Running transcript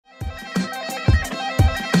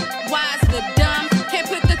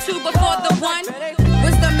one.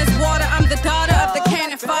 Wisdom is water, I'm the daughter of the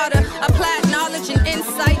cannon fodder. Applied knowledge and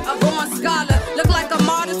insight, a born scholar. Look like a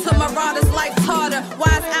martyr to marauders like Tartar.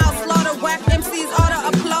 Wise owl slaughter, whack MCs order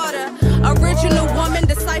applauder. Original woman,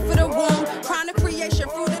 decipher the womb. Crown of creation,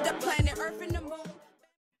 fruit of the planet, earth and the moon.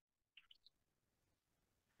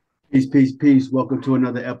 Peace, peace, peace. Welcome to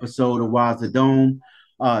another episode of Wise the Dome.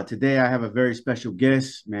 Today I have a very special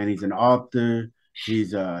guest. Man, he's an author. He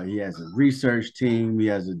has a research team. He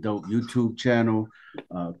has a dope YouTube channel.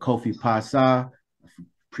 Kofi Piesie.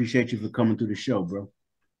 Appreciate you for coming through the show, bro.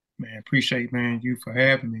 Man, appreciate, man, you for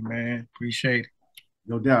having me, man. Appreciate it.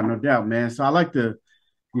 No doubt, man. So I like to,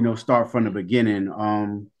 start from the beginning.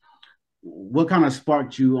 What kind of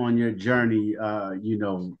sparked you on your journey,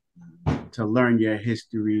 to learn your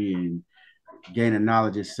history and gain a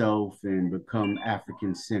knowledge of self and become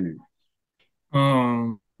African-centered?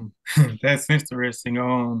 That's interesting.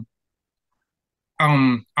 I'm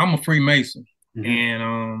a Freemason,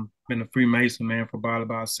 and been a Freemason, man, for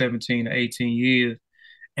about 17 to 18 years.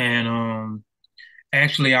 And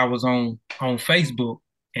actually I was on Facebook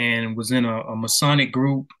and was in a Masonic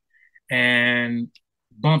group and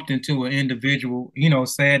bumped into an individual,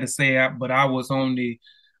 sad to say, but I was on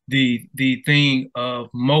the thing of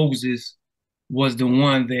Moses was the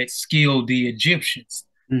one that skilled the Egyptians,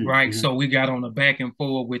 right? So we got on a back and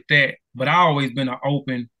forth with that. But I always been I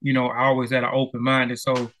always had an open minded.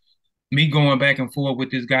 So me going back and forth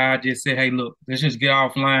with this guy, I just said, hey, look, let's just get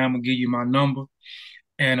offline. I'm gonna give you my number,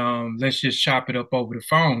 and let's just chop it up over the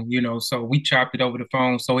phone, So we chopped it over the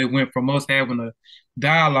phone. So it went from us having a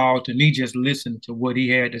dialogue to me just listening to what he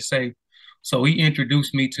had to say. So he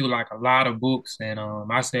introduced me to like a lot of books, and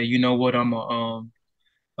I said, you know what, I'm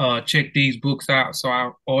gonna check these books out. So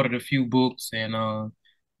I ordered a few books, and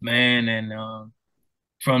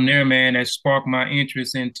from there, man, that sparked my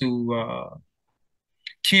interest into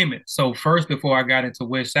Kemet. So first, before I got into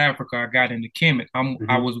West Africa, I got into Kemet.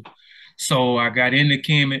 I got into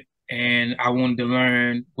Kemet, and I wanted to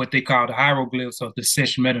learn what they call the hieroglyphs of the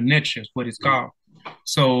Sesh Meta Nature, is what it's called.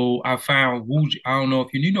 So I found Wuja. I don't know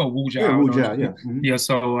if you know Wuja. Yeah, Wuja, yeah. Yeah,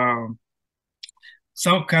 so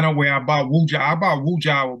some kind of way I bought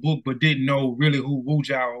Wuja a book, but didn't know really who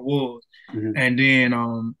Wuja was. And then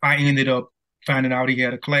I ended up finding out he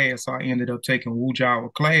had a class, so I ended up taking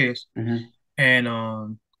Wuja class.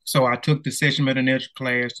 And so I took the Sesh Meta Nature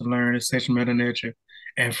class to learn the Sesh Meta Nature.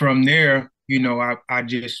 And from there, I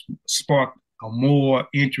just sparked a more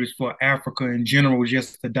interest for Africa in general,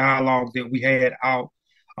 just the dialogue that we had off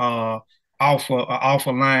a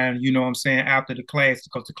line, after the class,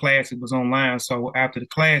 because the class was online. So after the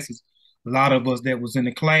classes, a lot of us that was in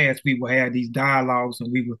the class, we would have these dialogues,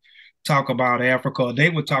 and we would talk about Africa, or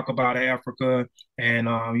they would talk about Africa. And,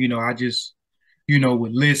 I just,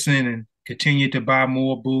 would listen and continue to buy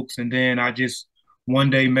more books. And then I just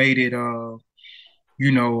one day made it, a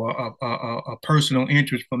personal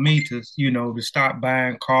interest for me to stop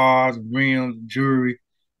buying cars and rims and jewelry,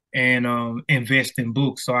 and invest in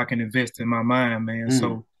books so I can invest in my mind, man.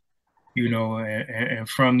 So, and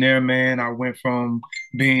from there, man, I went from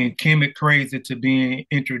being Kemet crazy to being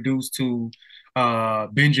introduced to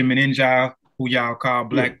Benjamin Injai, who y'all call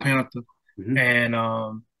Black Panther, and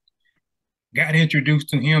got introduced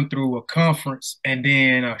to him through a conference, and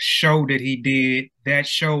then a show that he did. That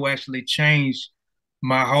show actually changed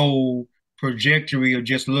my whole trajectory of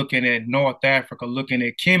just looking at North Africa, looking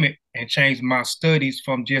at Kemet, and changed my studies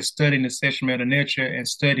from just studying the Sesh Meta Nature and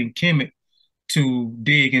studying Kemet to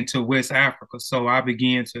dig into West Africa. So I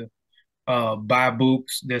began to buy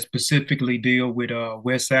books that specifically deal with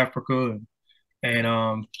West Africa,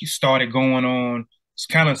 and started going on.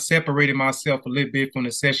 Kind of separated myself a little bit from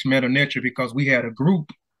the Sesh Meta Nature because we had a group.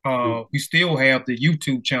 We still have the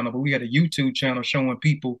YouTube channel, but we had a YouTube channel showing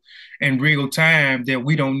people in real time that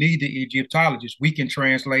we don't need the Egyptologists. We can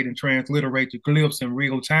translate and transliterate the glyphs in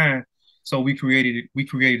real time. So we created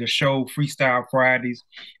a show, Freestyle Fridays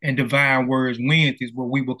and Divine Words Wednesdays, where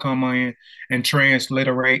we will come in and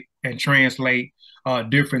transliterate and translate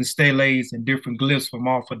different steles and different glyphs from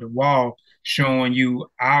off of the wall, showing you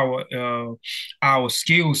our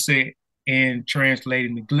skill set in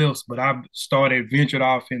translating the glyphs. But I ventured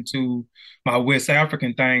off into my West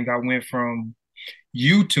African thing. I went from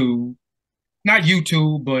not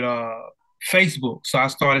YouTube, but Facebook. So I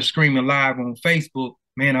started screaming live on Facebook.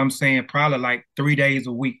 Man, I'm saying probably like 3 days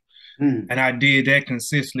a week. And I did that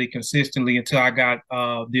consistently until I got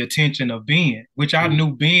the attention of Ben, which I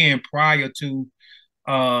knew Ben prior to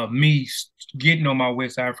me getting on my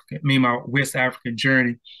West African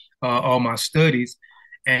journey, all my studies,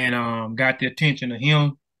 and got the attention of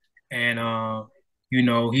him. And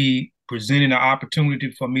he presented an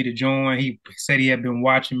opportunity for me to join. He said he had been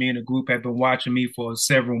watching me, and the group had been watching me for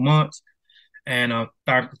several months. And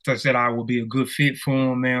thought I said I would be a good fit for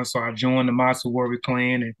him, man. So I joined the Massey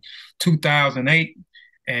clan in 2008.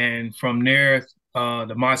 And from there,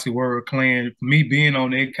 the Massey clan, me being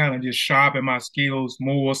on it, kind of just sharpened my skills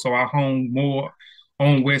more. So I honed more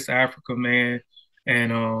on West Africa, man.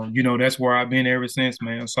 And, that's where I've been ever since,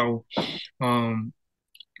 man. So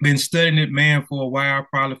been studying it, man, for a while,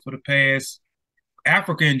 probably for the past,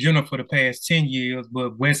 Africa in general for the past 10 years,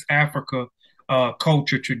 but West Africa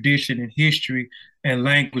culture, tradition, and history and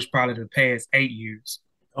language probably the past 8 years.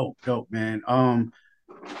 Oh, dope, man.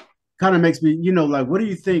 Kind of makes me, like, what do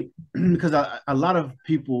you think? Because a lot of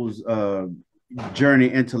people's journey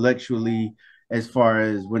intellectually, as far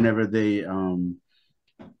as whenever they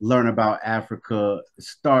learn about Africa,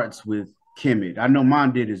 starts with Kemet. I know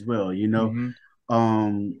mine did as well,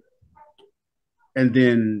 and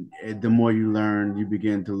then the more you learn, you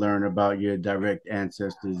begin to learn about your direct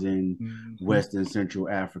ancestors in West and Central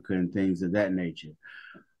Africa and things of that nature.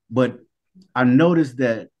 But I noticed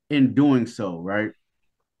that in doing so, right,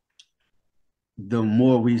 the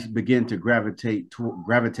more we begin to gravitate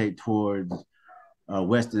towards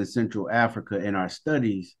West and Central Africa in our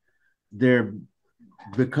studies, there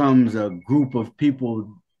becomes a group of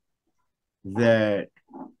people that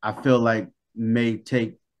I feel like may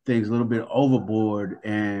take things a little bit overboard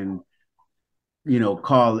and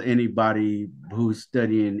call anybody who's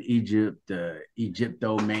studying Egypt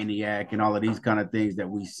Egyptomaniac and all of these kind of things that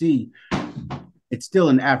we see. It's still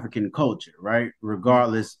an African culture, right?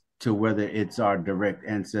 Regardless to whether it's our direct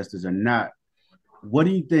ancestors or not. What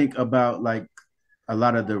do you think about like a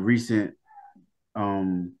lot of the recent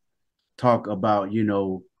talk about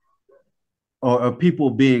or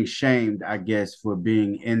people being shamed, I guess, for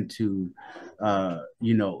being into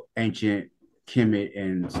ancient Kemet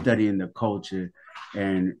and studying the culture,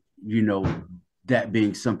 and that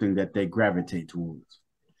being something that they gravitate towards?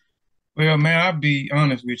 Well, man, I'll be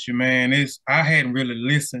honest with you, man. I hadn't really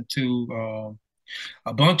listened to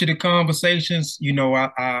a bunch of the conversations.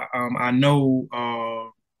 I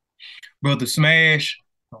know Brother Smash,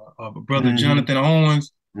 Brother Jonathan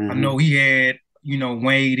Owens. I know he had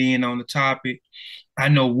weighed in on the topic. I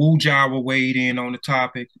know Wu Jawa weighed in on the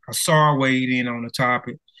topic. Asar weighed in on the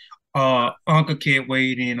topic. Uncle Kid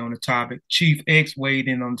weighed in on the topic. Chief X weighed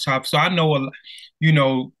in on the topic. So I know,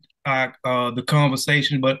 the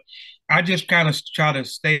conversation, but I just kind of try to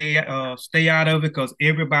stay out of it because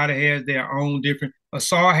everybody has their own different.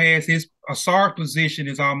 Asar position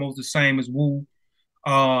is almost the same as Wu.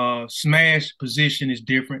 Smash position is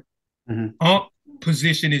different.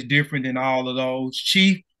 Position is different than all of those.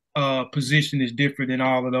 Chief position is different than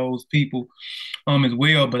all of those people as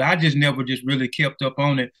well. But I just never just really kept up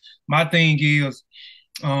on it. My thing is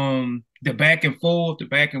the back and forth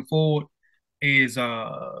is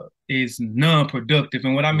non-productive.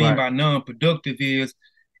 And what I mean by non-productive is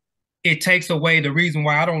it takes away. The reason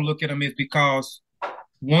why I don't look at them is because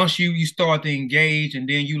once you start to engage and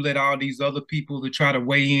then you let all these other people to try to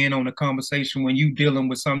weigh in on the conversation when you dealing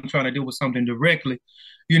with something, trying to deal with something directly,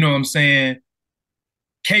 you know what I'm saying?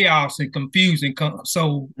 Chaos and confusion.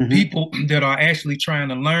 So people that are actually trying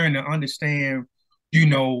to learn and understand,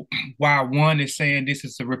 why one is saying this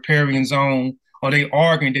is a riparian zone, or they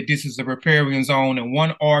arguing that this is a riparian zone, and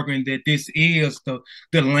one arguing that this is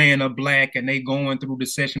the land of black, and they going through the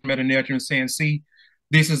session meta-narrative and saying, see,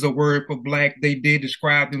 this is a word for black. They did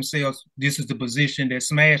describe themselves. This is the position that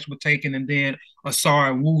Smash was taking, and then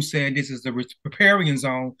Asar and Wu said this is the riparian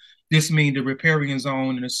zone. This means the riparian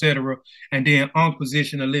zone, and etc. And then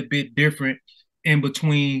position a little bit different in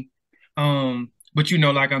between. But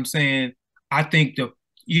like I'm saying, I think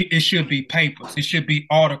it should be papers. It should be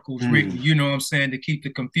articles written. You know what I'm saying, to keep the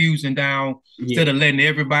confusion down instead of letting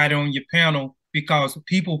everybody on your panel, because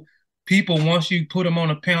people, once you put them on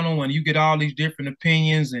a panel and you get all these different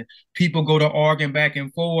opinions and people go to arguing back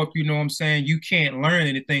and forth, you know what I'm saying, you can't learn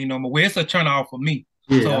anything no more. Well, it's a turn off for me.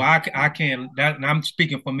 Yeah. So I can't, and I'm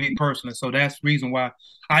speaking for me personally. So that's the reason why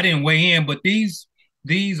I didn't weigh in. But these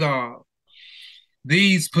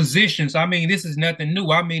positions, I mean, this is nothing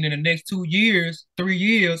new. I mean, in the next 2 years, 3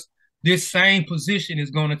 years, this same position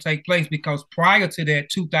is going to take place, because prior to that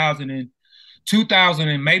 2000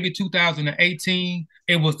 and maybe 2018,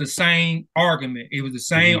 it was the same argument. It was the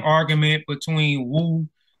same argument between Wu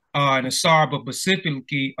and Asar, but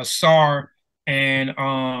specifically Asar and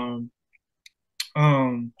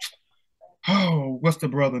what's the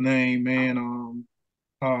brother name, man?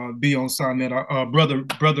 Be on Sonnet,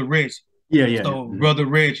 brother Reggie. Yeah. So brother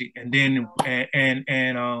Reggie, and then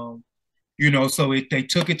So they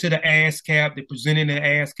took it to the ASCAP. They presented the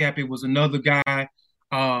ASCAP. It was another guy.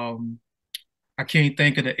 I can't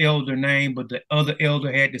think of the elder name, but the other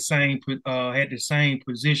elder had the same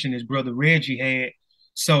position as Brother Reggie had.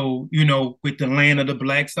 So, with the land of the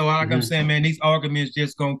blacks. So like I'm saying, man, these arguments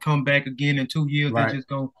just gonna come back again in 2 years. Right.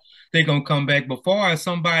 They're gonna come back. Before I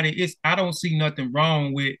don't see nothing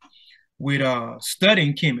wrong with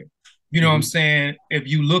studying Kemet. You know what I'm saying? If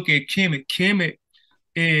you look at Kemet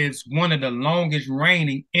is one of the longest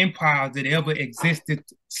reigning empires that ever existed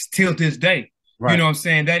till this day. Right. You know what I'm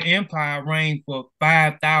saying? That empire reigned for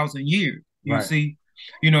 5,000 years. You see?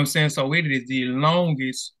 You know what I'm saying? So it is the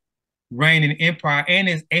longest reigning empire, and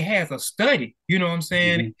it has a study. You know what I'm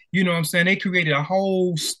saying? You know what I'm saying? They created a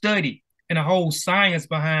whole study and a whole science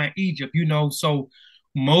behind Egypt, so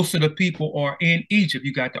most of the people are in Egypt.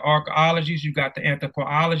 You got the archaeologists, you got the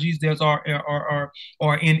anthropologists that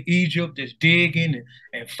are in Egypt, just digging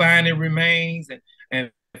and finding remains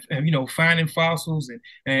and finding fossils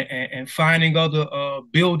and finding other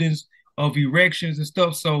buildings of erections and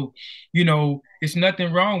stuff. So, it's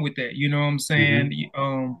nothing wrong with that. You know what I'm saying?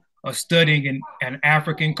 Studying an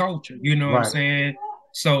African culture. You know what I'm saying?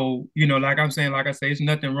 So, like I say, it's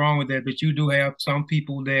nothing wrong with that. But you do have some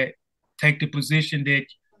people that take the position that,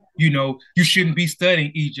 you shouldn't be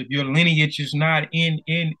studying Egypt. Your lineage is not in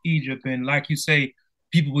Egypt. And like you say,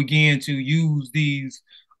 people begin to use these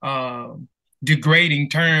degrading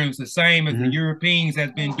terms, the same as the Europeans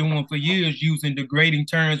has been doing for years, using degrading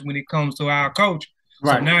terms when it comes to our culture.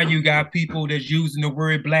 Right. So now you got people that's using the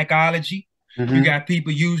word blackology. You got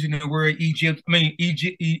people using the word Egypt. What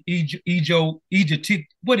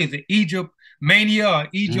is it? Egypt mania,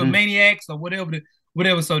 Egypt maniacs, or whatever.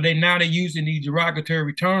 So they're using these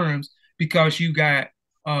derogatory terms because you got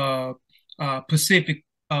Pacific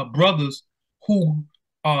brothers who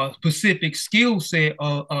specific skill set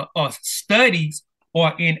studies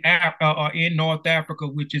are in North Africa,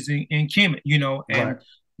 which is in Kemet, and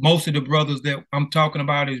most of the brothers that I'm talking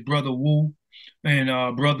about is Brother Wu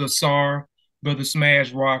and Brother Sar, Brother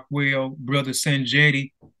Smash Rockwell, Brother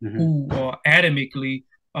Sanjetti, who are adamantly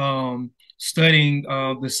studying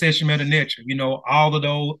the Session Meta Nature. All of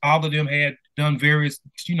them had done various,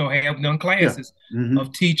 have done classes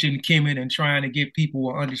of teaching Kemet and trying to give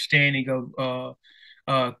people an understanding of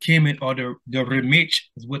Kemet, or the Remich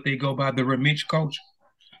is what they go by, the Remich culture.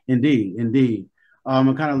 Indeed. It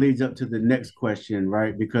kind of leads up to the next question,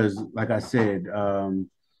 right? Because like I said,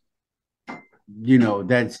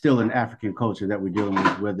 that's still an African culture that we're dealing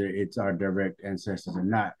with, whether it's our direct ancestors or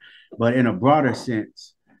not. But in a broader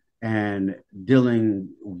sense, and dealing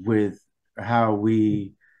with how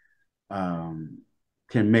we can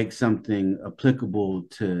make something applicable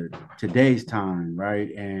to today's time, right?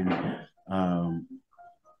 And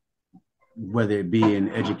whether it be in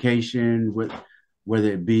education,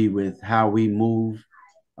 whether it be with how we move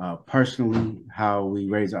personally, how we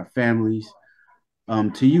raise our families.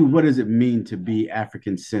 To you, what does it mean to be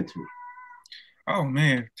African-centered? Oh,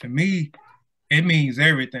 man, to me, it means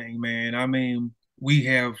everything, man. I mean, we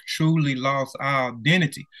have truly lost our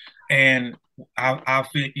identity. And I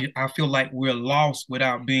feel like we're lost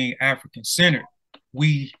without being African-centered.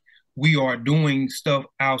 We are doing stuff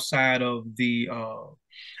outside of the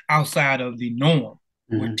norm.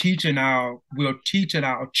 We're teaching our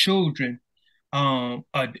children a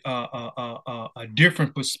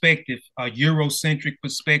different perspective, a Eurocentric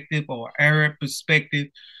perspective or Arab perspective.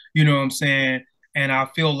 You know what I'm saying? And I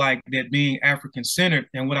feel like that being African-centered,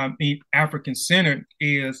 and what I mean African-centered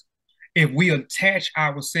is if we attach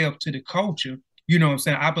ourselves to the culture, you know what I'm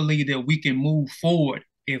saying? I believe that we can move forward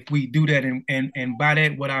if we do that. And by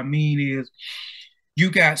that, what I mean is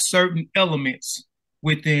you got certain elements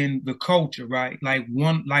within the culture, right? Like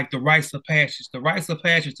the rites of passage. The rites of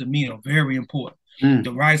passage to me are very important.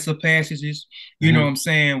 The rites of passages, you know what I'm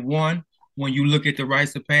saying? One, when you look at the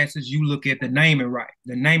rites of passage, you look at the naming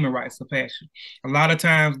rites of passage. A lot of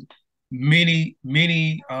times, many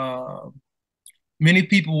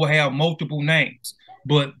people will have multiple names,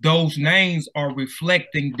 but those names are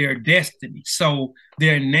reflecting their destiny. So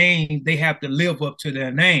their names, they have to live up to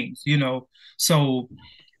their names, So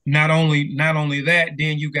not only that,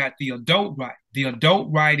 then you got the adult right. The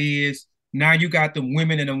adult right is now you got the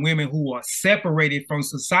women and the women who are separated from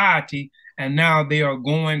society, and now they are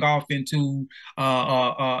going off into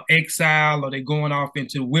exile, or they're going off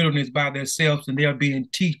into wilderness by themselves, and they're being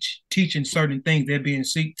teaching certain things. They're being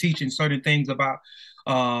teaching certain things about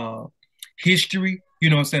history, you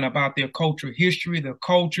know what I'm saying, about their culture, history, their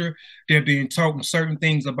culture. They're being taught certain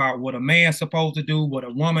things about what a man's supposed to do, what a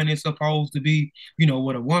woman is supposed to be, you know,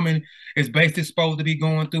 what a woman is basically supposed to be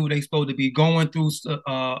going through. They're supposed to be going through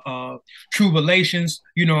tribulations,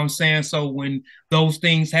 you know what I'm saying? So when those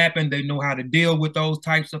things happen, they know how to deal with those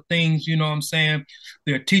types of things, you know what I'm saying?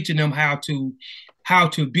 They're teaching them how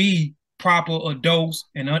to be proper adults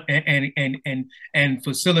and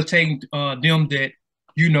facilitating them that,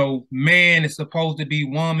 you know, man is supposed to be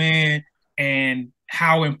woman, and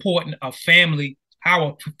how important how a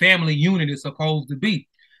family unit is supposed to be,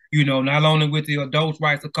 you know, not only with the adults'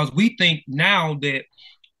 rights, because we think now that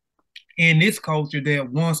in this culture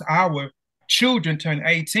that once our children turn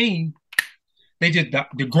 18, they just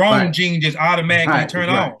the grown gene just automatically turn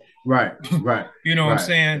on. Right. You know what I'm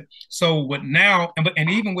saying? So what now, and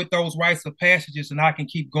even with those rites of passages, and I can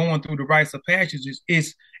keep going through the rites of passages,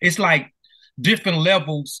 it's like different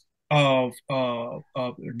levels of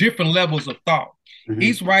different levels of thought. Mm-hmm.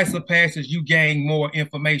 Each rites of passage, you gain more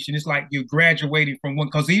information. It's like you're graduating from one,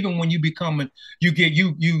 because even when you become you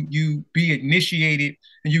be initiated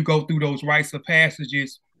and you go through those rites of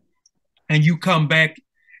passages, and you come back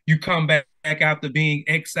after being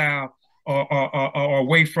exiled or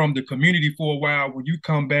away from the community for a while. When you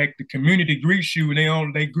come back, the community greets you,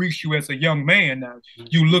 and they greet you as a young man. Now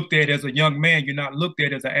you looked at as a young man. You're not looked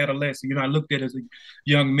at as an adolescent. You're not looked at as a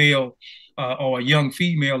young male or a young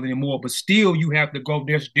female anymore. But still, you have to go.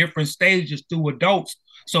 There's different stages through adults.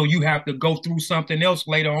 So you have to go through something else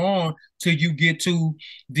later on till you get to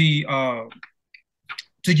the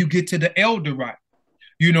elder rite.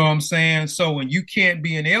 You know what I'm saying? So, and you can't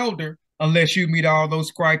be an elder unless you meet all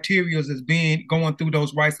those criteria as going through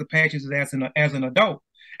those rites of passage as an adult.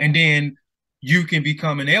 And then you can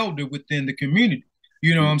become an elder within the community.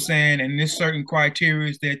 You know what I'm saying? And there's certain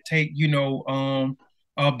criteria that take, you know,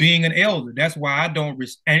 being an elder. That's why I don't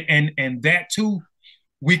and that too,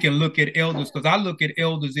 we can look at elders, because I look at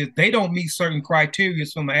elders if they don't meet certain criteria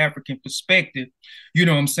from an African perspective. You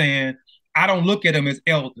know what I'm saying? I don't look at them as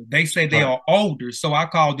elders. They say they are older, so I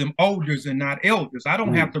call them elders and not elders. I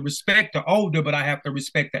don't have to respect the older, but I have to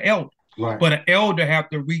respect the elder. Right. But an elder have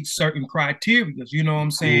to reach certain criteria, you know what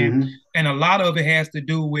I'm saying? Mm-hmm. And a lot of it has to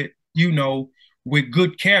do with, you know, with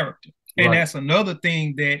good character. And that's another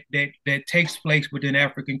thing that takes place within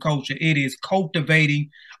African culture. It is cultivating,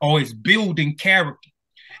 or it's building character.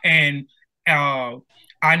 And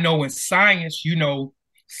I know in science, you know,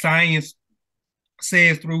 science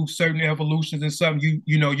says through certain evolutions and something,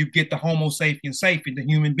 you know, you get the Homo sapiens sapien, the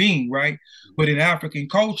human being, right? But in African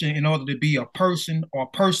culture, in order to be a person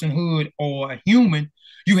or personhood or a human,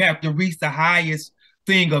 you have to reach the highest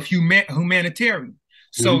thing of humanitarian.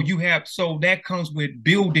 So so that comes with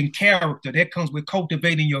building character. That comes with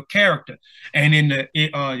cultivating your character. And in the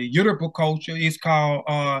Yoruba culture, it's called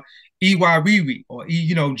Iwariri, or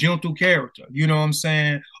you know, gentle character. You know what I'm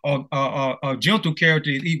saying? Or a gentle character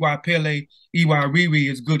is Iwapele.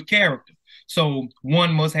 Iwariri is good character. So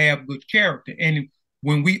one must have good character. And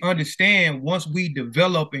when we understand, once we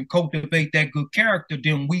develop and cultivate that good character,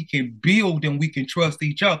 then we can build and we can trust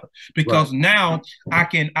each other. Because now I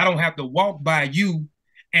don't have to walk by you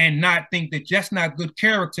and not think that that's not good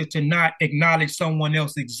character to not acknowledge someone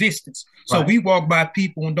else's existence. So we walk by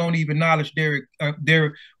people and don't even acknowledge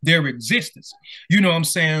their existence. You know what I'm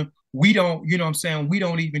saying? We don't, you know what I'm saying? We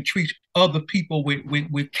don't even treat other people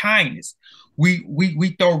with kindness.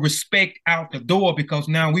 We throw respect out the door, because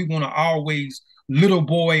now we want to always little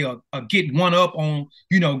boy or get one up on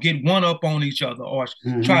each other, or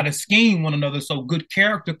try to scheme one another. So good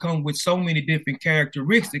character comes with so many different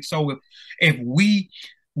characteristics. So if we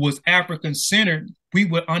was African centered, we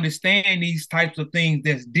would understand these types of things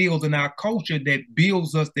that deals in our culture, that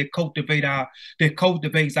builds us, that cultivates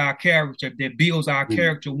our character, that builds our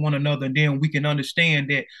character one another. And then we can understand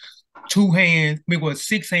that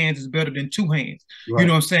six hands is better than two hands. You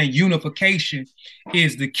know what I'm saying? Unification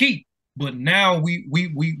is the key. But now we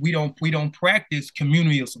don't practice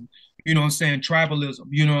communalism. You know what I'm saying? Tribalism.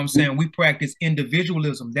 You know what I'm saying? We practice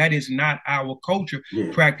individualism. That is not our culture.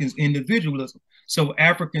 Practice individualism. So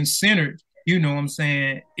African centered, you know what I'm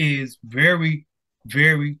saying, is very,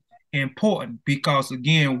 very important, because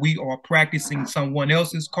again, we are practicing someone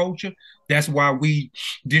else's culture. That's why we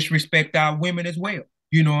disrespect our women as well.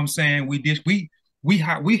 You know what I'm saying? We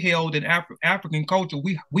held in African culture,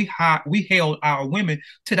 we held our women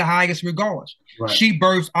to the highest regards. She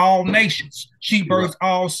births all nations. She births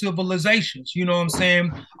all civilizations. You know what I'm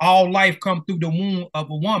saying? All life come through the womb of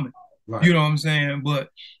a woman. You know what I'm saying? But,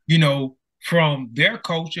 you know, from their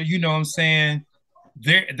culture, you know what I'm saying,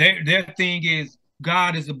 their thing is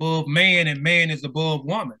God is above man and man is above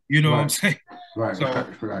woman. You know what I'm saying? Right, So,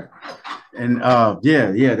 right. And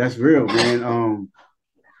yeah, that's real, man.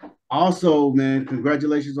 Also, man,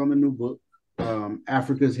 congratulations on the new book,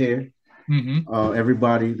 Africa's Hair.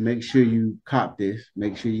 Everybody, make sure you cop this.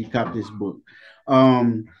 Make sure you cop this book.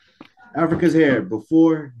 Africa's Hair,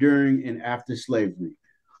 before, during, and after slavery.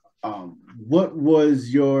 What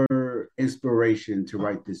was your inspiration to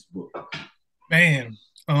write this book? Man,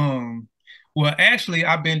 well, actually,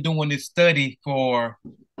 I've been doing this study for,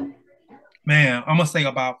 man, I'm gonna say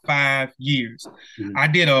about 5 years. I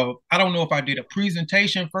don't know if I did a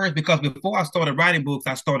presentation first, because before I started writing books,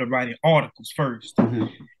 I started writing articles first.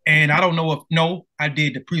 And I don't know if, no, I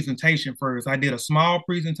did the presentation first. I did a small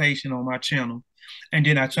presentation on my channel, and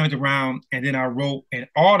then I turned around and then I wrote an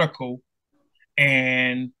article,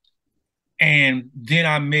 and then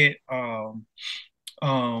I met a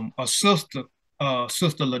sister,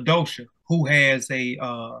 Sister Ladosha, who has a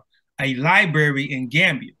library in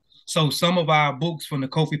Gambia. So some of our books from the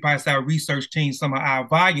Kofi Piesie research team, two of our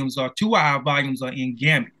volumes are in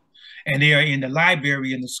Gambia. And they are in the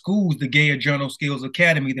library in the schools, the Gaia Journal Skills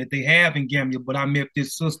Academy that they have in Gambia. But I met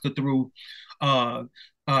this sister through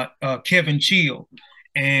Kevin Chill,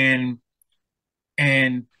 and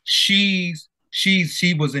she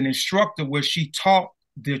was an instructor where she taught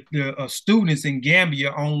the students in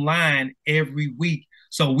Gambia online every week.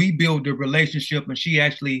 So we built a relationship, and she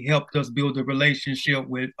actually helped us build a relationship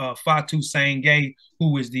with Fatu Sangay,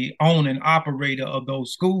 who is the owner and operator of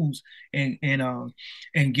those schools in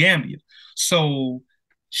Gambia. So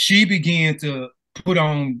she began to put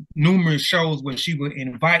on numerous shows where she would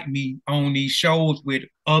invite me on these shows with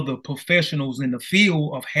other professionals in the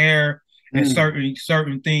field of hair and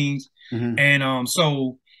certain things. And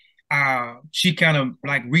so she kind of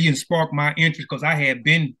like re-sparked my interest, because I had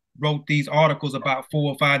wrote these articles about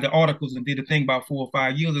 4 or 5 articles and did a thing about 4 or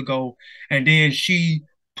 5 years ago. And then she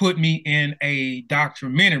put me in a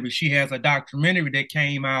documentary. She has a documentary that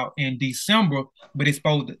came out in December, but it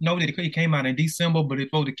came out in December, but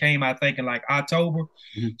it came out, I think, in like October.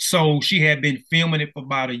 So she had been filming it for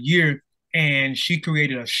about a year, and she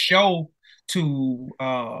created a show to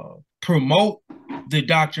promote the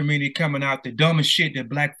documentary coming out, The Dumbest Shit That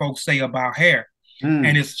Black Folks Say About Hair.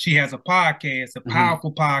 And she has a podcast, a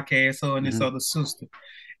powerful podcast, her and this other sister.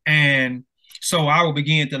 And so I will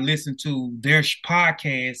begin to listen to their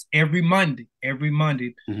podcast every Monday,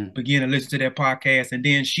 begin to listen to their podcast. And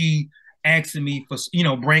then she asking me for,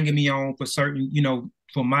 bringing me on for certain,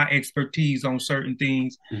 for my expertise on certain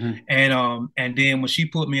things. And then when she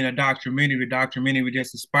put me in a documentary, the documentary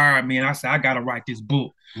just inspired me. And I said, I got to write this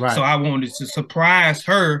book. So I wanted to surprise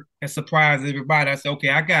her and surprise everybody. I said, okay,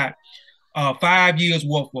 I got 5 years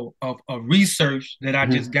worth of research that I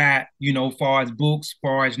just got, far as books,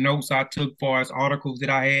 far as notes I took, far as articles that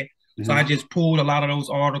I had. So I just pulled a lot of those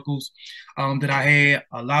articles that I had,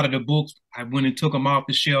 a lot of the books. I went and took them off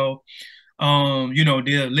the shelf, did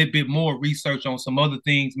a little bit more research on some other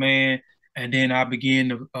things, man. And then I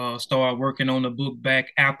began to start working on the book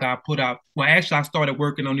back after I put out, well, actually I started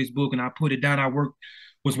working on this book and I put it down. I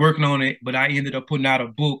was working on it, but I ended up putting out a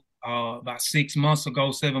book about 7 months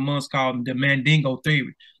called The Mandingo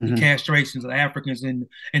Theory, the castrations of Africans in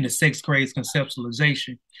the sex craze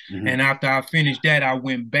conceptualization. And after I finished that, I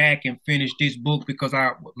went back and finished this book, because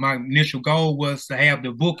my initial goal was to have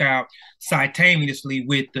the book out simultaneously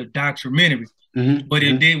with the documentary. But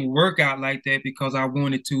it didn't work out like that, because I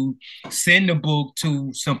wanted to send the book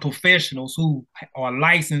to some professionals who are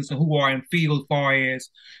licensed and who are in field, as far as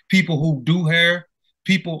people who do hair,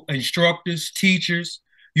 instructors, teachers,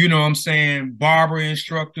 barber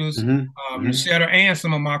instructors, etc., and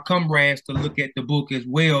some of my comrades to look at the book as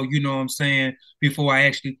well, before I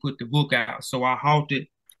actually put the book out. So I halted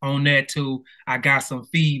on that till I got some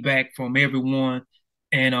feedback from everyone.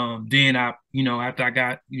 And then after I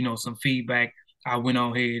got, some feedback, I went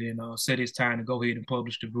on ahead and said it's time to go ahead and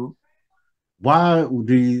publish the book. Why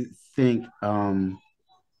do you think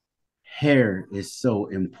hair is so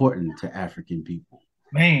important to African people?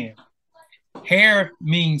 Man, hair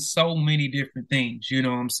means so many different things. You know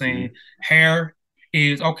what I'm saying? Hair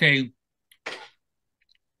is, okay,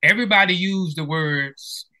 everybody use the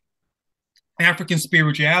words African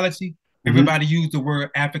spirituality. Everybody use the word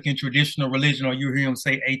African traditional religion, or you hear them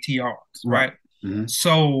say ATRs, right?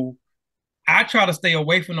 So I try to stay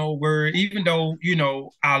away from those words, even though,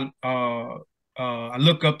 I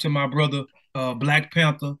look up to my brother, Black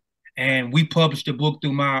Panther, and we published his book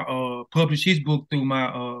through my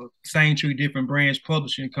Same Tree Different Branch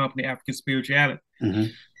publishing company, African Spirituality.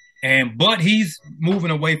 But he's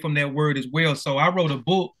moving away from that word as well. So I wrote a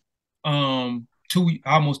book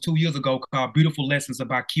almost 2 years ago called Beautiful Lessons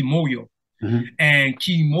about Kimoyo. Mm-hmm. And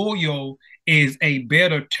Kimoyo is a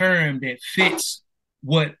better term that fits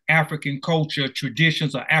what African culture,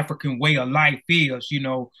 traditions, or African way of life is,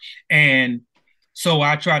 and so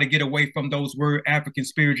I try to get away from those words, African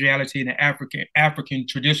spirituality and African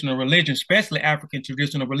traditional religion, especially African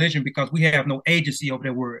traditional religion, because we have no agency over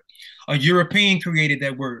that word. A European created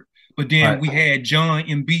that word, but then we had John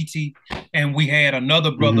Mbiti, and we had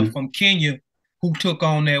another brother from Kenya who took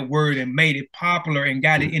on that word and made it popular and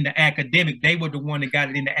got it in the academic. They were the one that got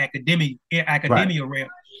it in the academia realm.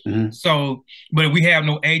 So, but we have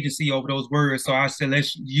no agency over those words. So I said,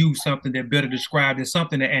 let's use something that better describes it.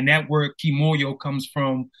 Something that, and that word Kimoyo comes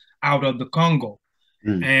from out of the Congo.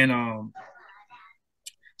 And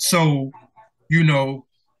so,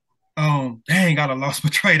 dang, I lost my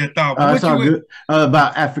train of thought. It's all good.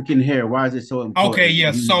 About African hair. Why is it so important? Okay,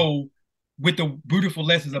 yeah. So with the Beautiful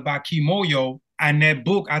Lessons about Kimoyo, in that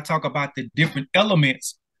book, I talk about the different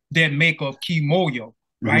elements that make up Kimoyo.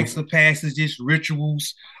 Rites of passages,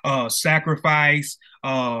 rituals, sacrifice,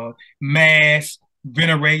 mass,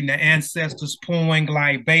 venerating the ancestors, pouring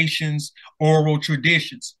libations, oral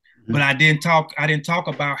traditions. But I didn't talk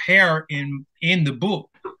about hair in the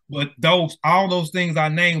book. But all those things I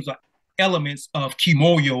named are elements of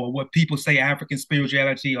Kimoyo, or what people say African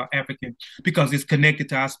spirituality or African, because it's connected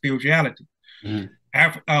to our spirituality.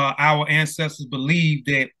 Our ancestors believed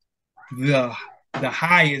that the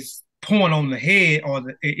highest point on the head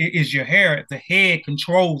is your hair. The head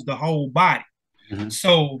controls the whole body.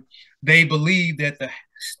 So they believe that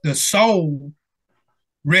the soul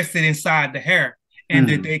rested inside the hair, and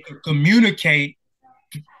that they could communicate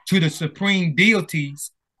to the supreme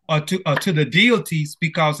deities or to the deities,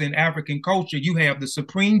 because in African culture you have the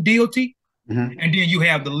supreme deity and then you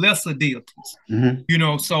have the lesser deities.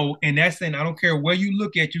 So in that sense, I don't care where you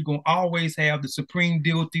look at, you're gonna always have the supreme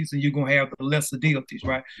deities and you're gonna have the lesser deities,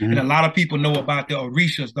 right? And a lot of people know about the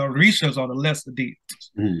orishas. The orishas are the lesser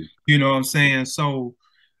deities. You know what I'm saying? So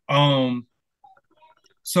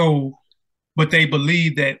but they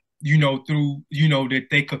believe that through that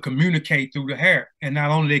they could communicate through the hair, and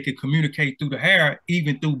not only they could communicate through the hair,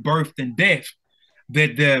 even through birth and death,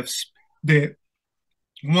 that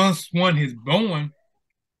once one is born,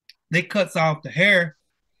 they cuts off the hair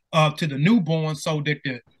to the newborn, so that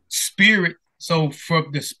the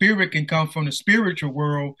spirit can come from the spiritual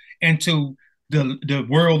world into the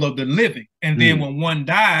world of the living. And then when one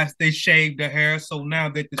dies, they shave the hair, so now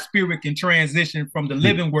that the spirit can transition from the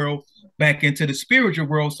living world back into the spiritual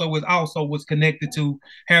world. So it also was connected to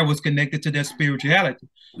that spirituality.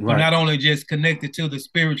 But not only just connected to the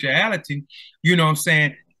spirituality, you know what I'm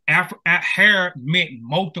saying? Hair meant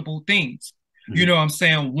multiple things. You know what I'm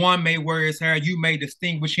saying? One may wear his hair, you may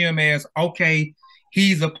distinguish him as, okay,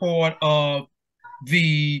 he's a part of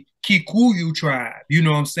the Kikuyu tribe, you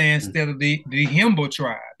know what I'm saying, instead of the Himba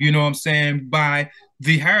tribe, you know what I'm saying, by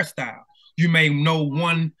the hairstyle. You may know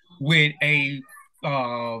one with a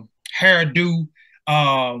hairdo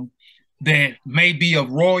that may be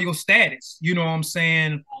of royal status, you know what I'm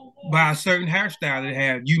saying, by a certain hairstyle they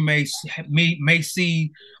have. You may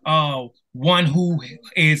see one who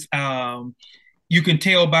is you can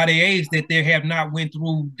tell by their age that they have not went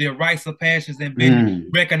through their rites of passage and been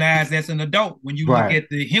recognized as an adult. When you look at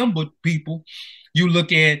the Himba people, you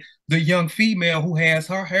look at the young female who has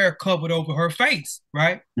her hair covered over her face,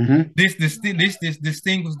 right? This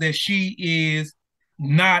distinguishes that she is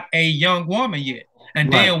not a young woman yet.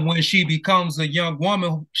 And then when she becomes a young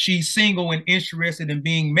woman, she's single and interested in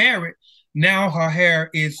being married. Now her hair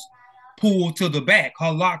is pulled to the back.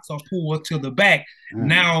 Her locks are pulled to the back.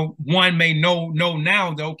 Now one may know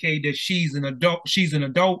now that, okay, that she's an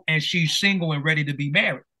adult and she's single and ready to be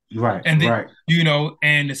married. And then,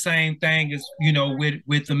 and the same thing is,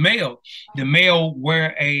 with the male. The male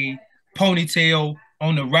wear a ponytail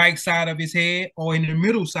on the right side of his head or in the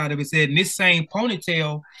middle side of his head. And this same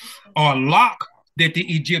ponytail or lock that the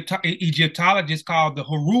Egyptologists call the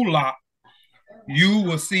Haru lock, you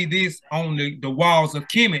will see this on the walls of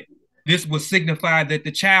Kemet. This will signify that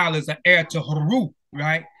the child is an heir to Haru,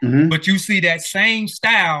 right? But you see that same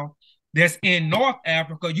style that's in North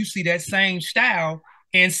Africa, you see that same style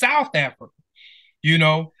in South Africa,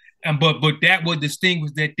 and but that would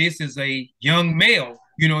distinguish that this is a young male,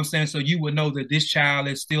 you know what I'm saying? So you would know that this child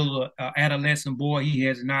is still an adolescent boy. He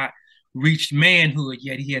has not reached manhood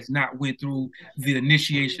yet. He has not went through the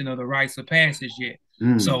initiation of the rites of passage yet.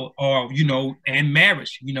 So, or, and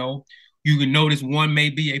marriage, you can notice one may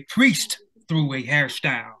be a priest through a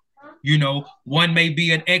hairstyle. One may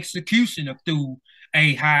be an executioner through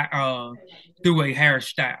a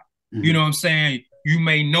hairstyle. You know what I'm saying? you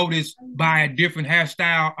may notice by a different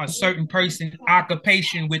hairstyle a certain person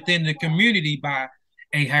occupation within the community by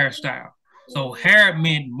a hairstyle. So hair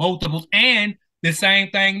meant multiples, and the same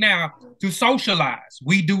thing now to socialize.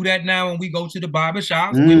 We do that now when we go to the barber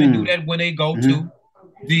shops. Women do that when they go to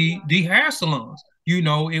the hair salons. You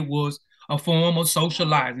know, it was a form of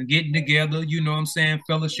socializing, getting together, you know what I'm saying,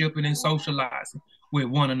 fellowshipping and socializing with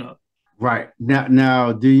one another. Right.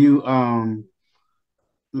 Now do you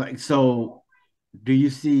like so do you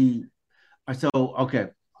see so okay.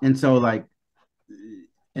 And so like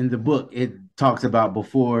in the book it talks about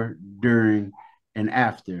before, during, and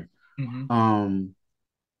after. Mm-hmm.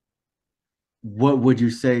 What would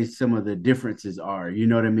you say some of the differences are? You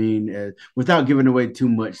know what I mean? Without giving away too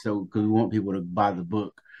much, so because we want people to buy the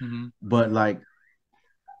book. Mm-hmm. But like,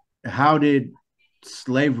 how did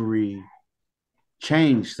slavery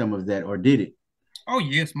change some of that, or did it? Oh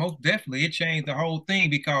yes, most definitely. It changed the whole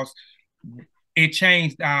thing because it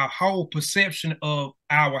changed our whole perception of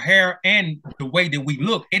our hair and the way that we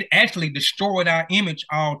look. It actually destroyed our image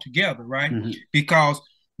altogether, right? Mm-hmm. Because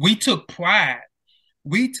we took pride.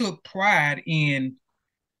 We took pride in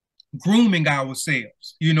grooming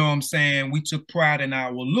ourselves. You know what I'm saying? We took pride in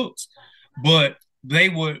our looks. But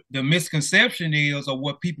the misconception is, or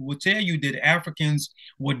what people would tell you, that Africans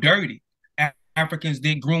were dirty. Africans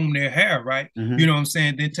didn't groom their hair, right? Mm-hmm. You know what I'm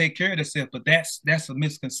saying? Didn't take care of themselves. But that's a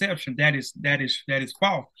misconception. That is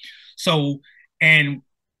false. So and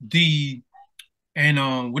the and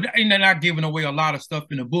they're not giving away a lot of stuff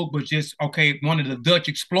in the book, but just okay, one of the Dutch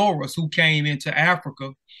explorers who came into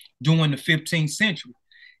Africa during the 15th century.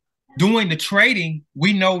 During the trading,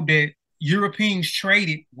 we know that Europeans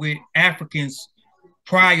traded with Africans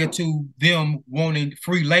prior to them wanting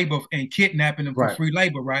free labor and kidnapping them for free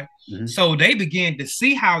labor, right? Mm-hmm. So they began to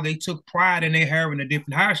see how they took pride in their hair and the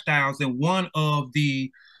different hairstyles. And one of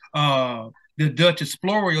the Dutch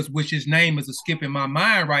explorers, which his name is escaping my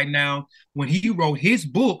mind right now, when he wrote his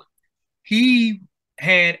book, he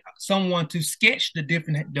had someone to sketch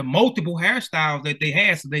the multiple hairstyles that they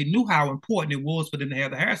had, so they knew how important it was for them to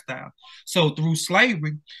have the hairstyle. So through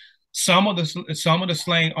slavery, some of the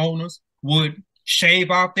slave owners would shave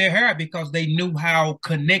off their hair because they knew how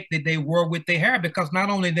connected they were with their hair. Because not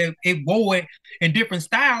only they wore it in different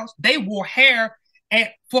styles, they wore hair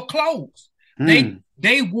for clothes.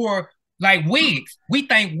 They wore like wigs. We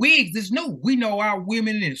think wigs is new. We know our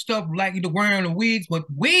women and stuff like wearing the wigs, but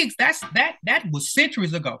wigs that was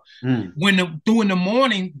centuries ago. When during the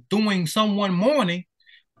morning, doing someone mourning,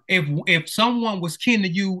 if someone was kin to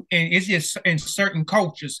you, and it's just in certain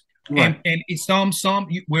cultures, right. and it's some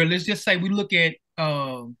where let's just say we look at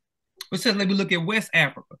let me look at West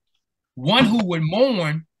Africa. Woman who would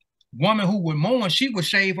mourn, she would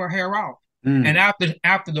shave her hair off. And after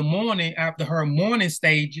her mourning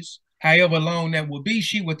stages, however long that would be,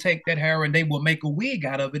 she would take that hair and they would make a wig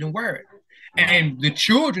out of it and wear it. And the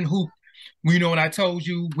children who, you know, when I told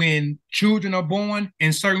you when children are born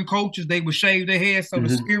in certain cultures, they would shave their hair so the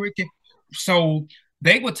spirit can. So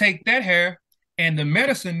they would take that hair, and the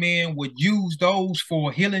medicine men would use those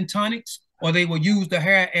for healing tonics, or they would use the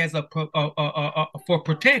hair as for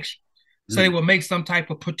protection. So they would make some type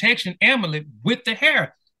of protection amulet with the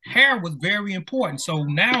hair. Hair was very important. So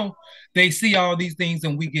now they see all these things,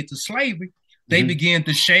 and we get to slavery. They begin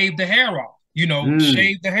to shave the hair off. You know,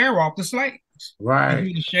 shave the hair off the slaves.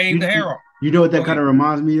 Right. Shave the hair off. You know what that kind of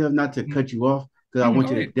reminds me of? Not to cut you off, because I want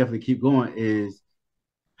you to definitely keep going. Is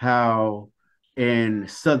how in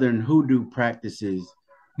Southern hoodoo practices,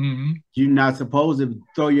 you're not supposed to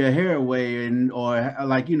throw your hair away, or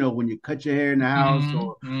like, you know, when you cut your hair in the house,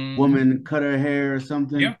 or woman cut her hair or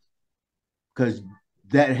something, because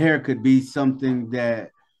that hair could be something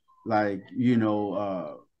that, like, you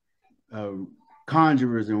know,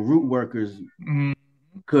 conjurers and root workers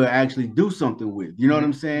could actually do something with. You know what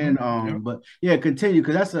I'm saying? But yeah, continue,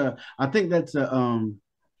 because I think that's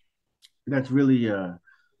really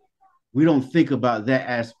we don't think about that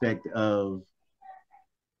aspect of,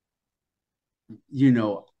 you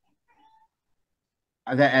know,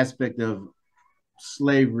 that aspect of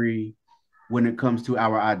slavery when it comes to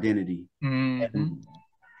our identity. And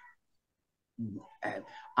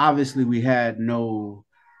obviously we had no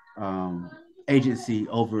agency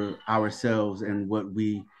over ourselves and what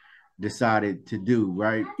we decided to do,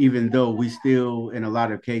 right? Even though we still in a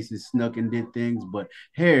lot of cases snuck and did things, but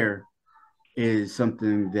hair is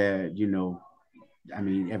something that, you know, I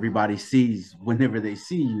mean, everybody sees whenever they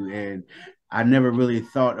see you. And I never really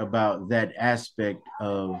thought about that aspect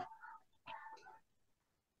of,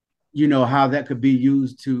 you know, how that could be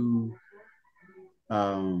used to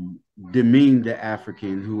demean the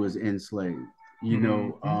African who was enslaved. you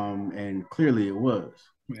know, and clearly it was.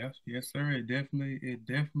 Yes, sir. It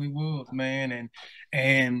definitely was, man.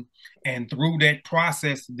 And through that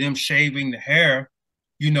process, them shaving the hair,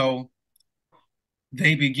 you know,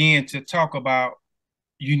 they began to talk about,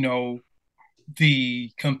 you know, the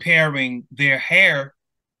comparing their hair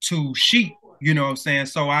to sheep, you know what I'm saying?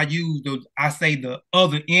 So I say the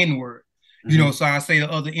other N word, you know, so I say the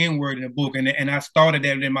other N word in the book. And I started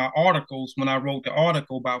that in my articles when I wrote the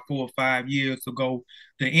article about 4 or 5 years ago,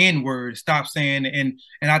 the N word, stop saying it.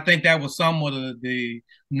 And I think that was some of the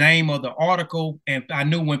name of the article. And I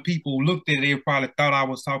knew when people looked at it, they probably thought I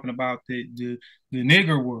was talking about the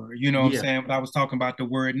nigger word, you know what I'm saying? But I was talking about the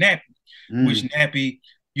word nappy, which nappy,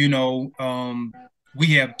 you know,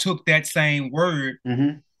 we have took that same word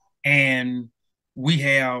and we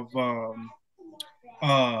have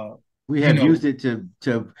used it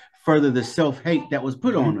to further the self-hate that was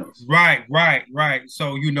put on us. Right.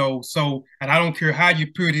 So, you know, and I don't care how you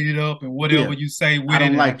put it up and whatever you say with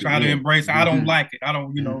it, I try to embrace it. I don't like it. I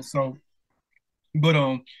don't, you know, so but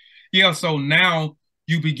so now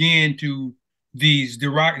you begin to this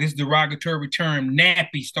derogatory term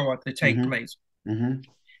nappy start to take place.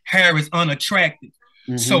 Hair is unattractive.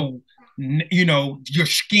 So, you know, your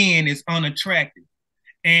skin is unattractive.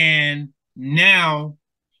 And now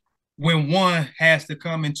when one has to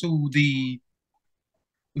come into the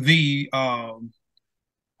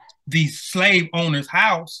slave owner's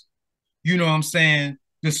house, you know what I'm saying?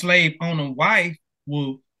 The slave owner wife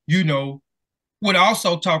will, you know, would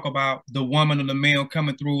also talk about the woman or the male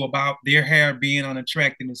coming through about their hair being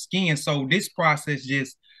unattractive in skin. So this process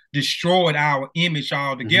just destroyed our image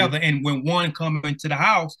altogether. And when one come into the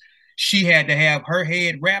house, she had to have her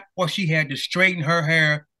head wrapped or she had to straighten her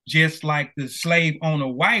hair just like the slave owner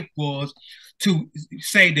wife was to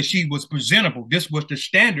say that she was presentable. This was the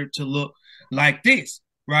standard to look like this,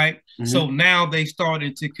 right? So now they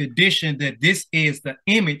started to condition that this is the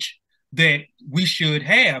image that we should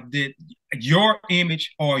have, that your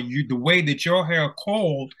image or the way that your hair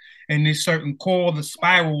coiled and this certain coil, the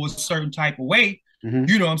spiral was a certain type of way,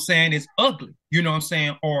 you know what I'm saying, it's ugly, you know what I'm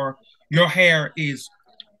saying, or your hair is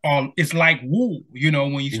it's like wool, you know,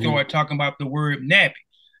 when you start talking about the word nappy,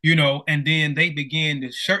 you know, and then they begin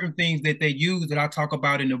to certain things that they use that I talk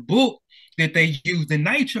about in the book that they used in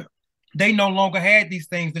nature. They no longer had these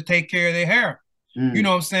things to take care of their hair. You know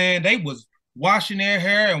what I'm saying? They was washing their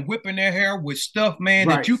hair and whipping their hair with stuff, man,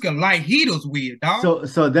 that you can light heaters with, dog.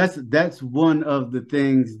 So that's one of the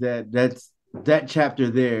things that chapter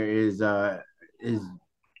there is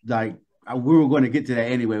like we were going to get to that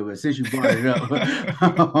anyway, but since you brought it up,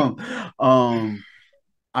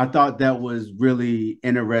 I thought that was really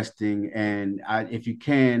interesting. And if you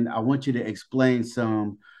can, I want you to explain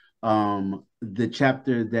some the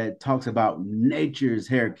chapter that talks about nature's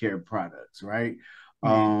hair care products, right?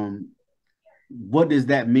 What does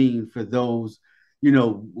that mean for those, you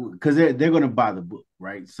know, because they're going to buy the book,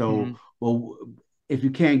 right? So, well, if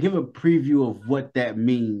you can give a preview of what that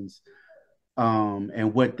means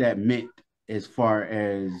and what that meant as far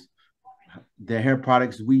as the hair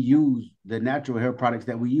products we use, the natural hair products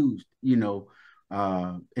that we used, you know,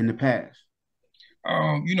 in the past.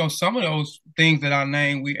 You know, some of those things that I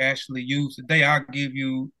named we actually use today. I'll give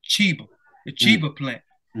you Chiba, the Chiba plant.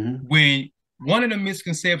 When one of the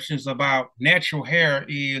misconceptions about natural hair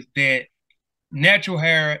is that natural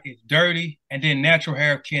hair is dirty and then natural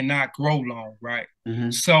hair cannot grow long, right?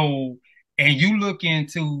 So, and you look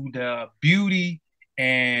into the beauty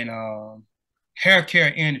and hair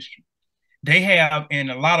care industry, they have in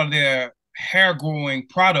a lot of their hair growing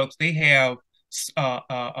products, they have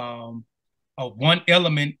one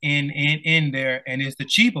element in there, and it's the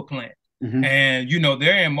Chiba plant. And you know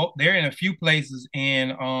they're in a few places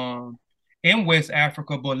in West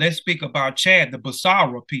Africa, but let's speak about Chad, the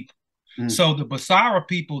Basara people. So the Basara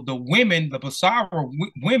people, the Basara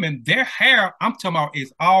women, their hair, I'm talking about,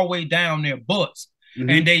 is all the way down their butts.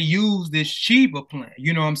 And they use this Chiba plant,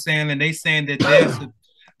 you know what I'm saying? And they saying that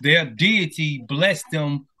their deity blessed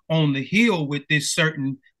them on the hill with this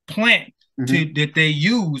certain plant that they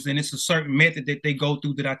use, and it's a certain method that they go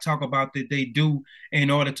through that I talk about that they do in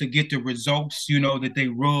order to get the results, you know, that they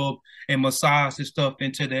rub and massage this stuff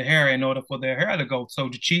into their hair in order for their hair to go. So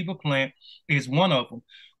the Chiba plant is one of them.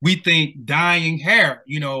 We think dyeing hair,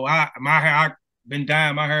 you know, I've been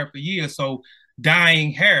dyeing my hair for years, so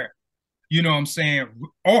dyeing hair, you know what I'm saying,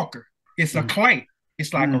 ochre, it's a clay.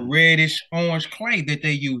 It's like a reddish orange clay that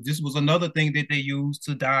they use. This was another thing that they used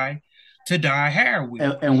to dye hair with.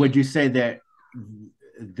 And would you say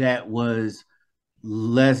that was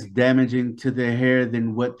less damaging to the hair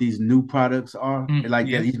than what these new products are, like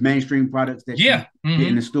Yes. these mainstream products that Yeah. you get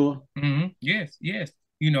in the store. Yes. Yes.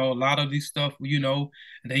 You know, a lot of these stuff, you know,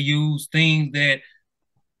 they use things that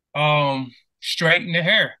straighten the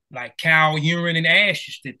hair, like cow urine and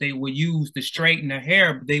ashes that they would use to straighten the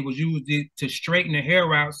hair. They would use it to straighten the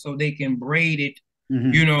hair out so they can braid it,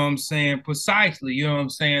 you know what I'm saying, precisely, you know what I'm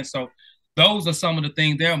saying? So those are some of the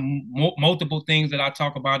things. There are multiple things that I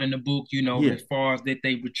talk about in the book, you know, Yeah. as far as that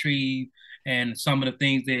they retrieve and some of the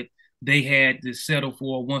things that they had to settle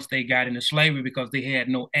for once they got into slavery because they had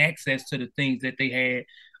no access to the things that they had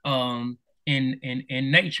in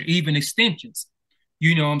nature, even extensions.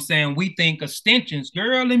 You know what I'm saying? We think extensions,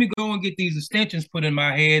 girl, let me go and get these extensions put in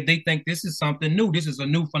my head. They think this is something new. This is a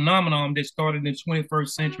new phenomenon that started in the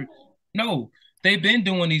 21st century. No, they've been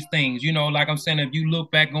doing these things. You know, like I'm saying, if you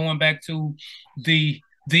look back, going back to the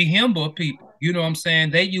Himba people, you know what I'm saying?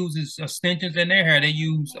 They use extensions in their hair. They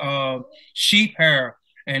use sheep hair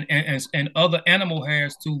and other animal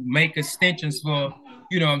hairs to make extensions for,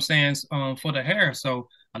 you know what I'm saying, for the hair. So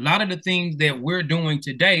a lot of the things that we're doing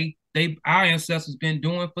today, our ancestors been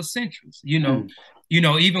doing for centuries. You know,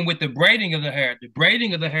 even with the braiding of the hair,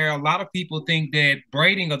 a lot of people think that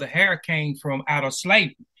braiding of the hair came from out of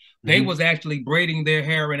slavery. They was actually braiding their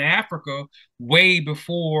hair in Africa way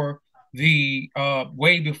before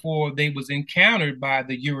way before they was encountered by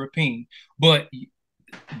the European. But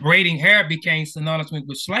braiding hair became synonymous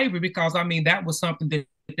with slavery because I mean that was something that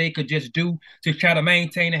they could just do to try to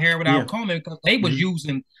maintain the hair without combing because they was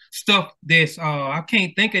using stuff that's I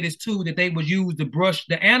can't think of this tool that they would use to brush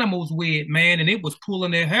the animals with, man, and it was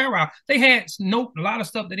pulling their hair out. They had a lot of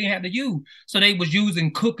stuff that they had to use, so they was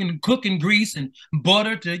using cooking grease and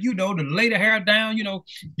butter to to lay the hair down,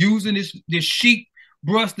 using this sheep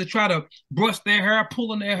brush to try to brush their hair,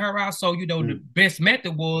 pulling their hair out. So, the best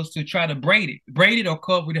method was to try to braid it or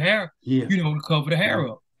cover the hair, to cover the hair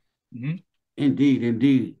up. Indeed,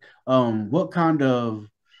 indeed. What kind of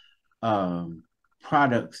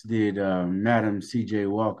products did Madam C.J.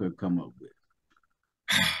 Walker come up with?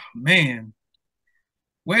 Man,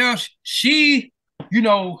 well, she,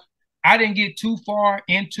 I didn't get too far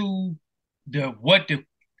into the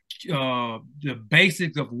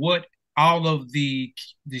basics of what all of the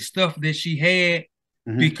stuff that she had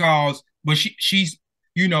because but she's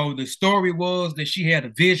the story was that she had a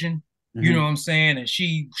vision, you know what I'm saying, and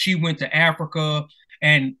she went to Africa,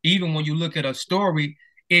 and even when you look at her story,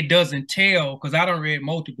 it doesn't tell because I done read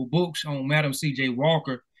multiple books on Madam C.J.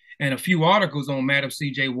 Walker and a few articles on Madam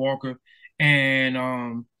C.J. Walker,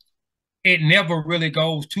 and it never really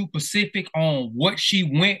goes too specific on what she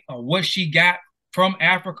went or what she got from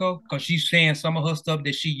Africa, because she's saying some of her stuff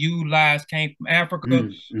that she utilized came from Africa.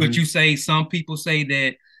 But you say some people say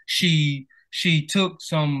that she took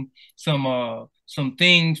some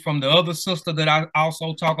things from the other sister that I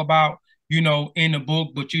also talk about, in the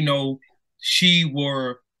book. But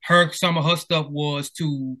some of her stuff was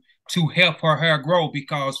to help her hair grow,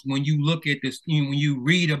 because when you look at this, when you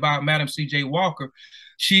read about Madam C.J. Walker,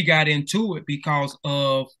 she got into it because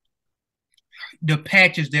of the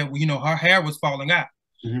patches that her hair was falling out.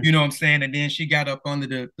 You know what I'm saying? And then she got up under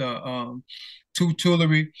the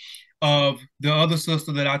tutelary of the other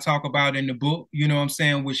sister that I talk about in the book, you know what I'm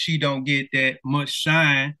saying, which she don't get that much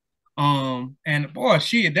shine. And boy,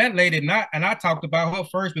 that lady, and I talked about her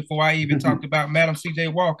first before I even talked about Madam C.J.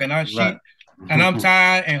 Walker. And I'm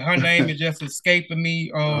tired, and her name is just escaping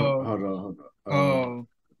me. Hold on.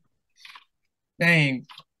 Dang.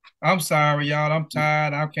 I'm sorry, y'all. I'm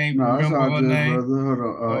tired. I can't remember her name. Brother. Hold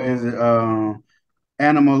on. Is it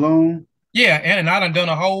Anna Malone? Yeah, and I done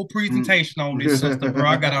a whole presentation on this sister, bro.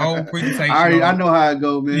 I got a whole presentation. I know how it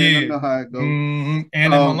go, man. Yeah. I know how it go.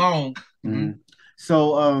 Anna Malone.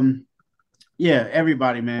 So, yeah,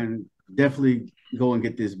 everybody, man, definitely go and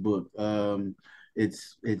get this book. It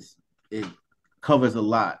covers a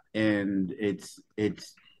lot, and it's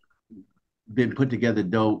been put together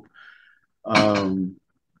dope.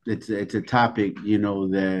 It's a topic,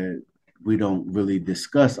 that we don't really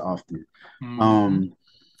discuss often.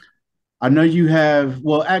 I know you have,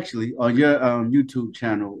 well, actually, on your YouTube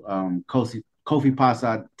channel, Kofi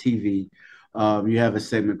Piesie TV, you have a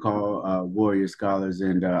segment called Warrior Scholars,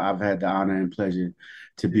 and I've had the honor and pleasure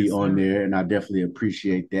to be on there, and I definitely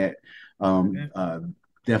appreciate that.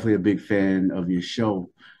 Definitely a big fan of your show.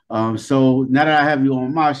 So now that I have you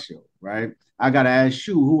on my show, right, I got to ask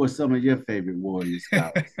you, who are some of your favorite Warrior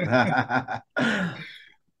Scholars?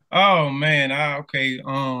 Oh, man. Okay.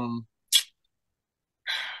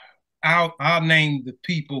 I'll name the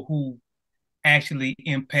people who actually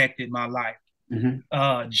impacted my life.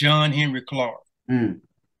 John Henry Clark.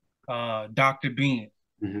 Dr. Ben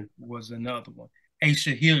Mm-hmm. was another one.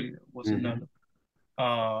 Aisha Hilliard was Mm-hmm. another.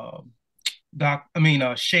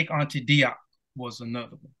 Sheikh Auntie Diop was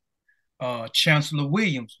another one. Chancellor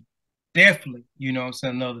Williams, definitely, you know what I'm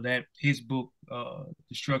saying, another that his book,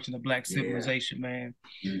 Destruction of Black Yeah. Civilization, man,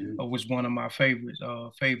 Mm-hmm. was one of my favorite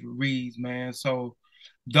reads, man. So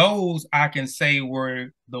those I can say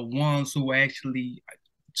were the ones who actually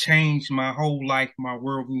changed my whole life, my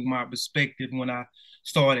worldview, my perspective when I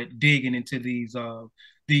started digging into these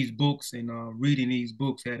books and reading these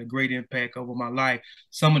books had a great impact over my life.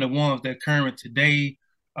 Some of the ones that current today,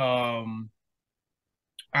 um,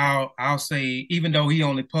 I'll say, even though he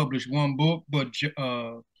only published one book, but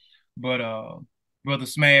Brother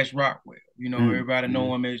Smash Rockwell, you know, everybody Mm-hmm.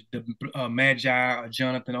 know him as the Magi,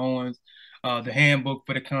 Jonathan Owens, the Handbook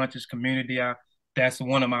for the Conscious Community. That's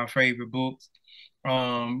one of my favorite books.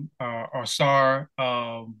 Sar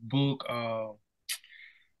book.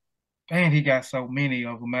 Man, he got so many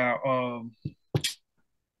of them out.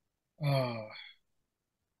 Uh,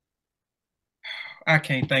 I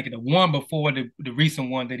can't think of the one before the recent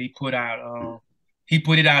one that he put out. He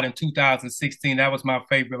put it out in 2016. That was my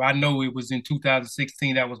favorite. I know it was in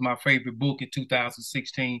 2016. That was my favorite book in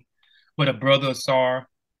 2016. But A Brother of Sar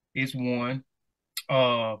is one.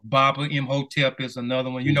 Baba Imhotep is another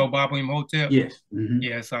one. You know Baba Imhotep? Yes. Mm-hmm.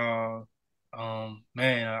 Yes. Man,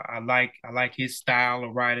 I like his style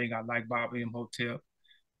of writing. I like Baba Imhotep.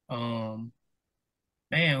 Um,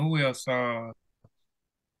 man, who else?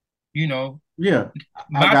 You know, Yeah, I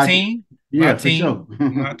my got you. team, my Yeah, for team, sure.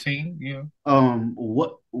 my team. Yeah.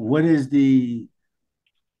 What is the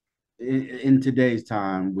in today's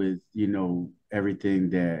time with, you know, everything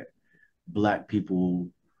that Black people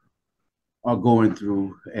are going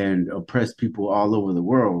through and oppressed people all over the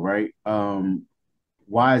world, right?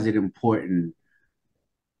 Why is it important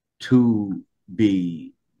to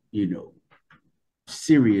be, you know,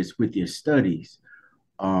 serious with your studies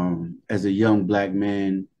as a young Black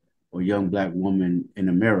man or young Black woman in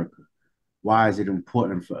America? Why is it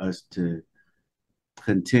important for us to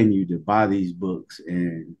continue to buy these books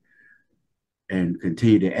and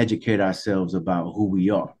continue to educate ourselves about who we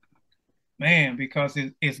are? Man, because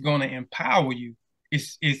it's going to empower you.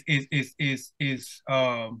 It's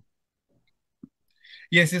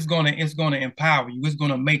yes, it's gonna empower you. It's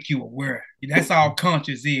gonna make you aware. That's all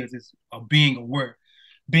conscious is. It's being aware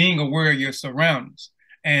of your surroundings.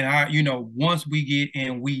 And once we get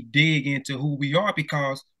and we dig into who we are,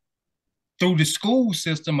 because through the school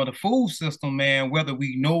system or the food system, man, whether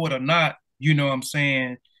we know it or not, you know what I'm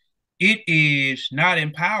saying, it is not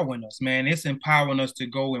empowering us, man. It's empowering us to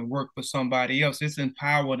go and work for somebody else. It's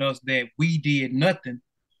empowering us that we didn't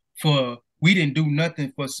do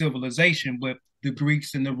nothing for civilization, but the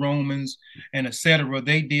Greeks and the Romans and etc.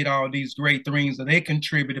 They did all these great things that they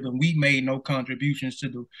contributed, and we made no contributions to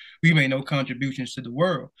the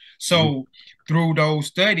world. So through those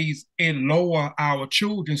studies, it lower our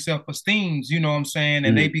children's self-esteem, you know what I'm saying?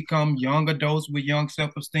 And they become young adults with young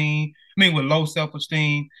self-esteem, with low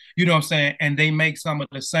self-esteem, you know what I'm saying? And they make some of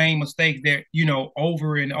the same mistakes that,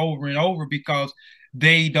 over and over and over because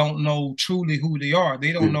they don't know truly who they are.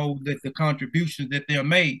 They don't know that the contributions that they're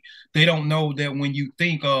made. They don't know that when you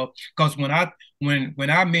think of, because when I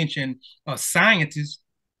mention a scientist,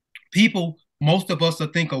 most of us will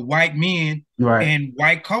think of white men and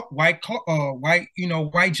white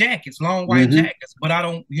jackets, long white jackets. But I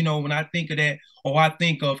don't, when I think of that, or I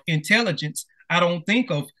think of intelligence, I don't think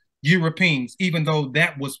of Europeans, even though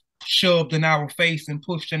that was shoved in our face and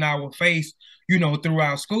pushed in our face, through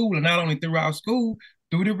our school, and not only through our school,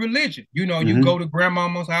 through the religion. You go to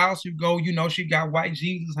grandmama's house, you go, she got white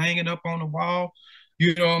Jesus hanging up on the wall.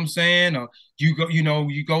 You know what I'm saying? Or you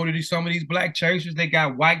go to some of these Black churches, they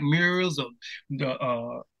got white mirrors of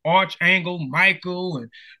the Archangel Michael, and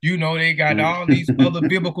they got all these other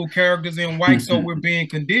biblical characters in white. So we're being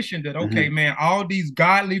conditioned that, okay, man, all these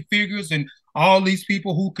godly figures and all these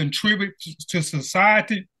people who contribute to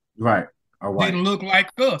society didn't look like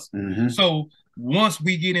us. So once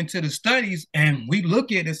we get into the studies and we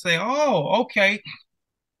look at it and say, oh, okay,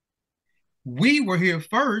 we were here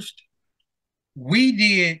first. We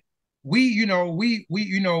did, we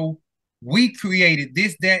created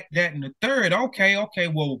this, that, and the third. Okay,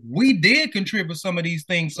 well, we did contribute some of these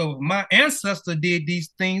things. So if my ancestor did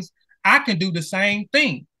these things, I can do the same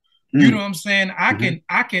thing. You know what I'm saying? I can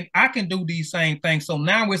do these same things. So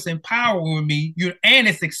now it's empowering me, and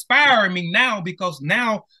it's inspiring me now, because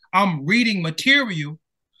now I'm reading material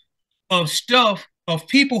of stuff of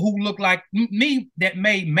people who look like me that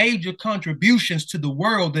made major contributions to the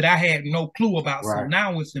world that I had no clue about. Right. So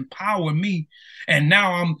now it's empowered me, and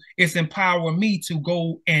now it's empowered me to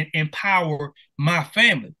go and empower my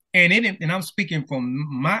family. And I'm speaking from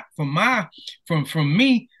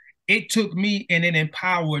me. It took me and it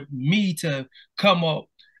empowered me to come up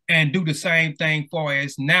and do the same thing. For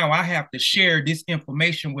as now I have to share this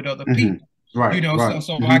information with other people. Right. You know, right.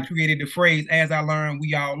 so I created the phrase, as I learn,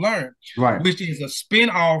 we all learn. Right. Which is a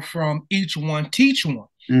spin-off from each one, teach one.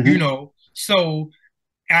 You know, so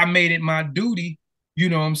I made it my duty, you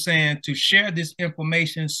know what I'm saying, to share this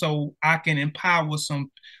information so I can empower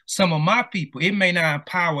some of my people. It may not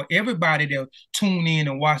empower everybody that tune in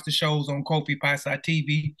and watch the shows on Kofi Piesie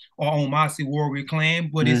TV or on Mossy Warrior Clan,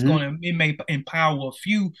 but it may empower a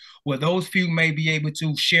few, where those few may be able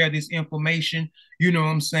to share this information, you know what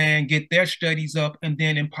I'm saying, get their studies up, and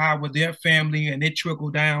then empower their family, and it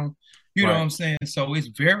trickle down. You know what I'm saying? So it's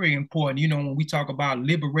very important, you know, when we talk about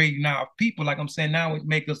liberating our people, like I'm saying, now it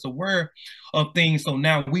makes us aware of things. So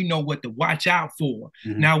now we know what to watch out for.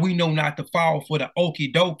 Now we know not to fall for the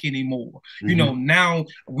okie doke anymore. You know, now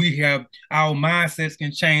we have our mindsets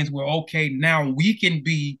can change where, okay, now we can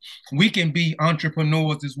be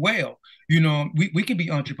entrepreneurs as well. You know, we can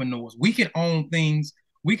be entrepreneurs. We can own things.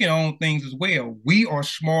 We can own things as well. We are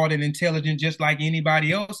smart and intelligent, just like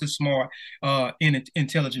anybody else is smart and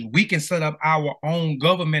intelligent. We can set up our own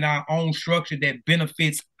government, our own structure that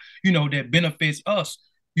benefits, us.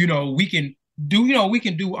 You know, we can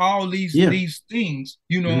do all these things,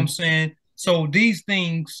 you know what I'm saying? So these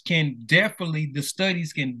things the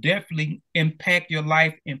studies can definitely impact your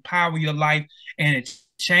life, empower your life, and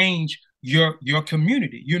change your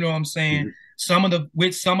community. You know what I'm saying? Some of the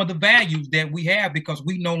values that we have, because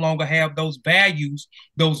we no longer have those values,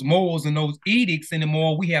 those morals, and those edicts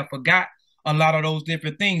anymore. We have forgot a lot of those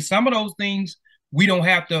different things. Some of those things we don't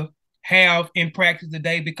have to have in practice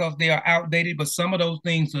today because they are outdated, but some of those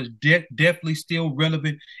things are definitely still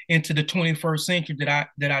relevant into the 21st century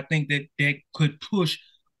that I think that could push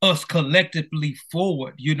us collectively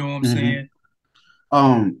forward. You know what I'm saying?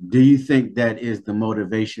 Do you think that is the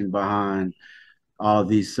motivation behind all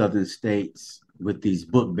these southern states with these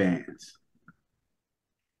book bans?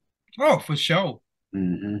 Oh, for sure.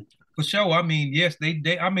 For sure. I mean, yes, they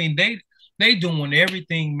doing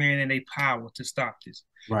everything, man, in their power to stop this.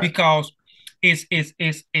 Right. Because it's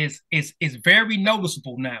very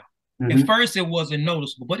noticeable now. At first it wasn't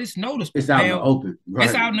noticeable, but it's noticeable. It's out in the open. Right.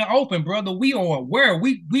 It's out in the open, brother. We are aware.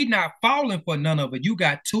 We not falling for none of it. You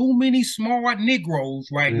got too many smart Negroes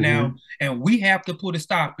right now, and we have to put a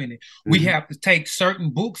stop in it. We have to take certain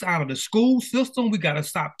books out of the school system. We got to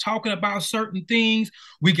stop talking about certain things.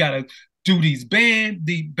 We got to do ban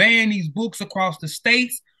these books across the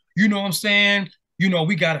states. You know what I'm saying? You know,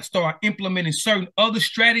 we got to start implementing certain other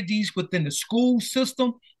strategies within the school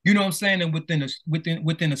system, you know what I'm saying, and within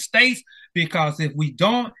the states, because if we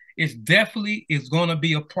don't, it's going to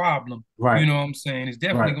be a problem. Right. You know what I'm saying? It's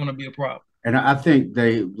definitely going to be a problem. And I think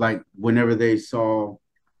they, like, whenever they saw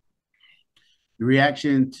the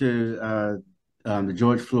reaction to the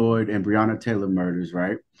George Floyd and Breonna Taylor murders,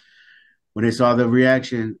 right? When they saw the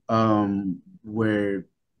reaction where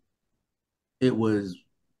it was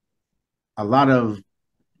a lot of,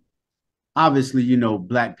 obviously, you know,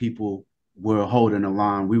 Black people were holding the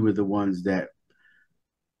line. We were the ones that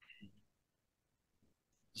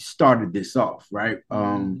started this off, right?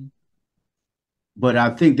 But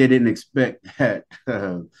I think they didn't expect that.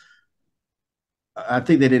 I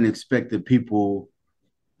think they didn't expect the people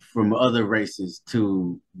from other races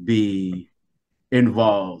to be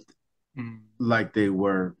involved like they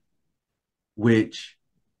were, which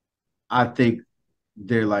I think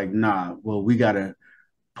they're like, nah, well, we got to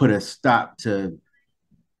put a stop to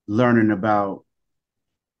learning about,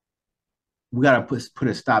 we got to put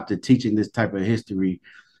a stop to teaching this type of history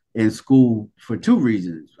in school for two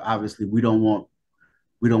reasons. Obviously, we don't want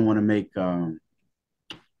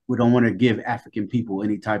to give African people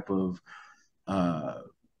any type of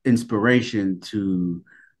inspiration to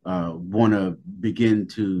want to begin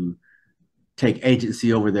to take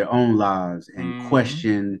agency over their own lives and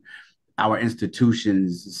question our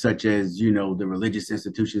institutions, such as, you know, the religious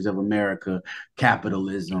institutions of America,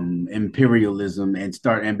 capitalism, imperialism,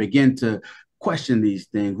 and begin to question these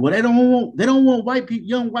things. Well, they don't want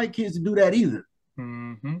young white kids to do that either.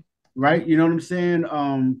 Right? You know what I'm saying?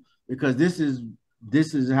 Because this is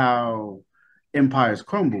how empires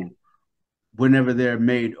crumble, whenever they're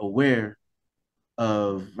made aware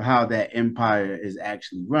of how that empire is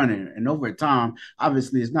actually running. And over time,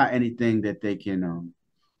 obviously, it's not anything that they can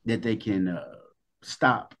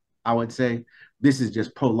stop. I would say this is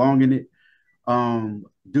just prolonging it.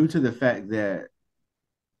 Due to the fact that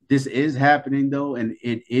this is happening though, and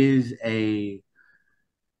it is a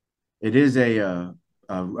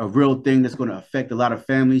real thing that's going to affect a lot of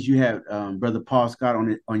families. You have brother Paul Scott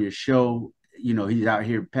on your show. You know, he's out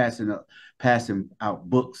here passing out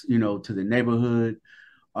books, you know, to the neighborhood.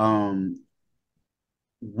 Um,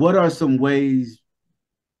 what are some ways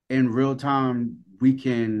in real time we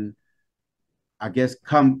can, I guess,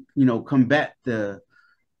 combat the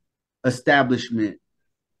establishment,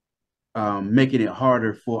 making it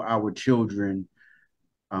harder for our children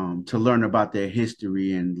to learn about their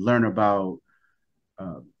history and learn about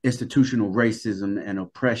institutional racism and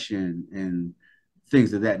oppression and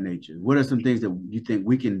things of that nature? What are some things that you think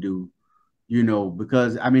we can do? You know,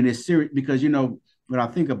 because I mean, it's serious. Because you know, when I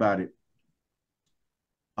think about it,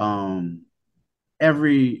 um,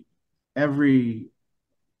 every every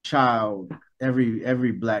child,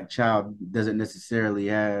 every black child doesn't necessarily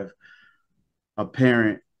have a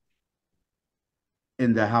parent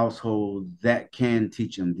in the household that can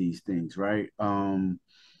teach them these things, right? And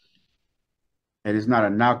it's not a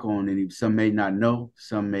knock on any. Some may not know.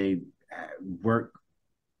 Some may work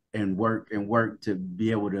and work and work to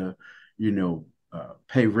be able to, you know,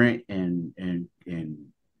 pay rent and you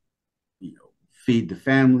know feed the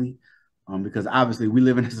family. Because obviously we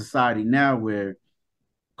live in a society now where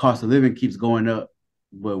cost of living keeps going up,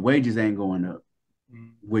 but wages ain't going up,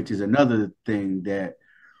 which is another thing that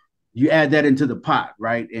you add that into the pot,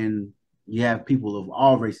 right? And you have people of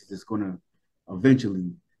all races that's going to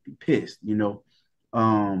eventually be pissed, you know.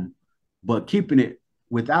 Um, but keeping it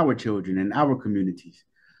with our children and our communities,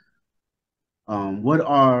 what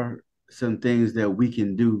are some things that we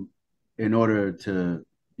can do in order to,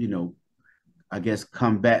 you know, I guess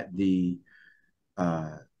combat the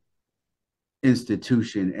uh,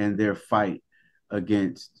 institution and their fight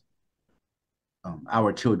against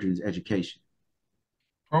our children's education?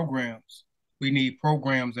 Programs. We need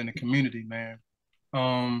programs in the community, man.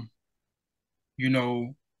 Um, you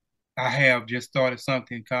know, I have just started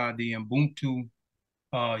something called the Ubuntu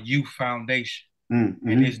Youth Foundation, and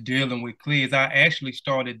Mm-hmm. it's dealing with kids. I actually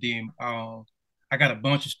started the I got a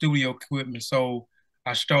bunch of studio equipment, so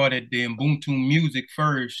I started the Ubuntu music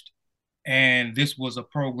first, and this was a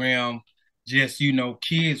program just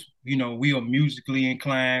kids, we are musically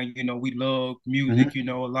inclined, we love Mm-hmm. music,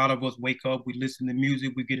 a lot of us wake up, we listen to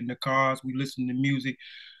music, we get in the cars, we listen to music,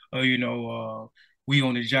 we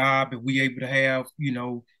on the job, if we able to have,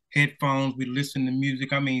 headphones, we listen to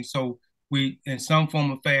music. I mean, so we, in some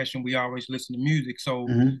form of fashion, we always listen to music. So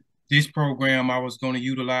Mm-hmm. this program I was going to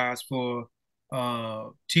utilize for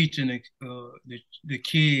teaching the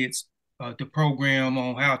kids the program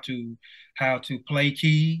on how to play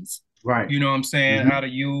keys. Right. You know what I'm saying? Mm-hmm. How to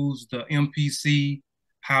use the MPC,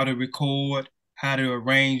 how to record, how to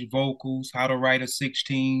arrange vocals, how to write a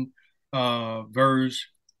 16 verse,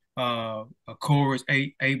 a chorus,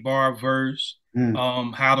 eight bar verse,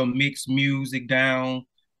 Mm. how to mix music down.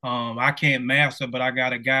 I can't master, but I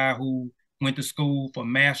got a guy who went to school for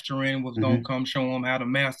mastering, was gonna Mm-hmm. come show them how to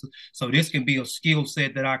master. So this can be a skill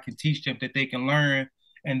set that I can teach them that they can learn,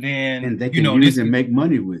 and then And they can use this and make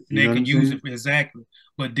money with. You they know what can I'm use saying? it exactly.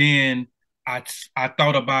 But then I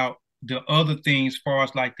thought about the other things, as far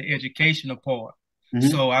as like the educational part. Mm-hmm.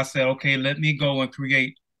 So I said, okay, let me go and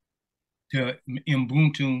create the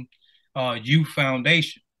Ubuntu Youth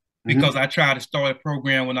Foundation, Mm-hmm. because I tried to start a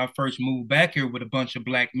program when I first moved back here with a bunch of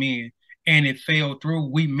black men, and it fell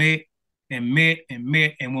through. We met and met and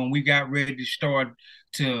met, and when we got ready to start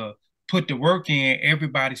to put the work in,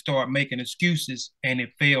 everybody started making excuses, and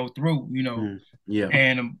it fell through. Mm. Yeah.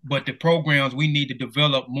 And but the programs, we need to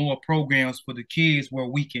develop more programs for the kids where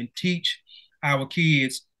we can teach our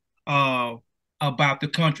kids uh, about the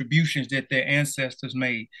contributions that their ancestors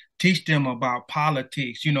made. Teach them about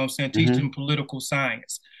politics, you know what I'm saying? Teach Mm-hmm. them political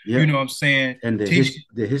science, you Yep. know what I'm saying? And Teach,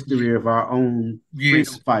 the history of our own freedom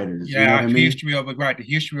yes, fighters. You know yeah, what our I mean? history of it, right? The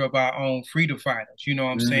history of our own freedom fighters. You know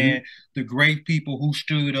what I'm saying? Mm-hmm. The great people who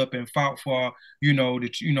stood up and fought for,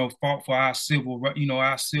 fought for our our civil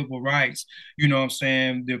rights. You know what I'm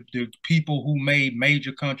saying? The people who made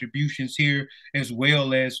major contributions here, as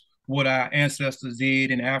well as what our ancestors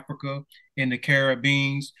did in Africa, in the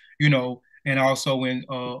Caribbean, and also in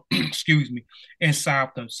excuse me, in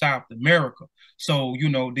South America. So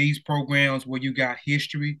these programs where you got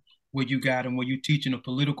history, where you got them, where you're teaching them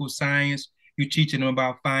political science, you're teaching them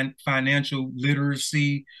about financial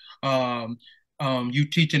literacy, um, you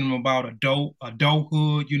teaching them about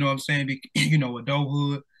adulthood, you know what I'm saying?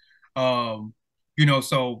 Adulthood. Um,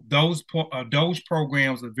 so those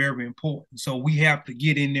programs are very important. So we have to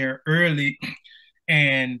get in there early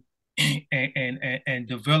and and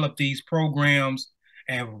develop these programs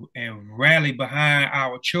and rally behind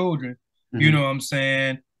our children. Mm-hmm. You know what I'm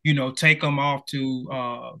saying? You know, take them off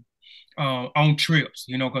to on trips,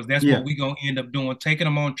 you know, because that's what we're gonna end up doing, taking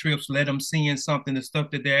them on trips, let them seeing something, the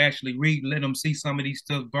stuff that they're actually reading, let them see some of these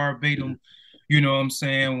stuff verbatim. Mm-hmm. You know what I'm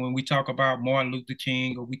saying? When we talk about Martin Luther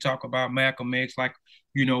King or we talk about Malcolm X, like,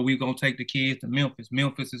 you know, we're gonna take the kids to Memphis.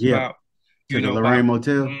 Memphis is about, to you the know, Lorraine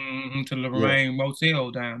Motel. To the Lorraine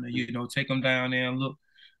Motel down there, you know, take them down there and look,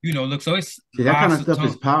 you know, look. So it's that kind of stuff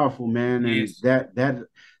is powerful, man. Yes. And that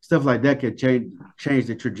stuff like that could change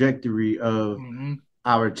the trajectory of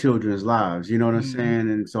our children's lives. You know what I'm saying?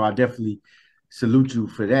 And so I definitely salute you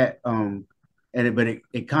for that. But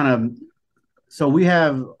it kind of, so we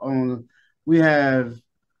have on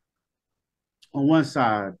one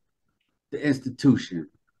side the institution,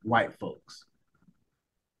 white folks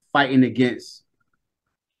fighting against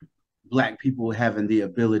Black people having the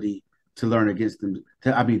ability to learn against them.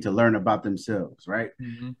 To learn about themselves, right?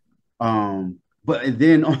 But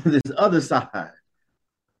then on this other side,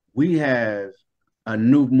 we have a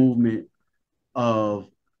new movement of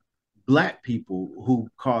Black people who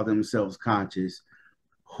call themselves conscious,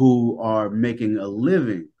 who are making a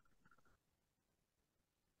living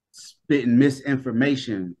spitting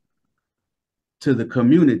misinformation to the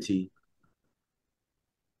community.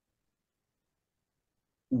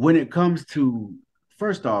 When it comes to,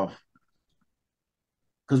 first off,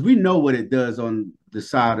 because we know what it does on the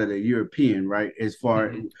side of the European, right? As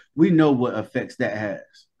far we know what effects that has.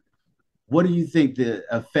 What do you think the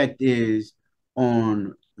effect is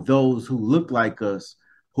on those who look like us,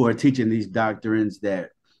 who are teaching these doctrines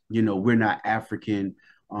that, you know, we're not African,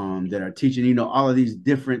 that are teaching, you know, all of these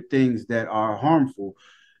different things that are harmful,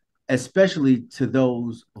 especially to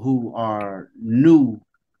those who are new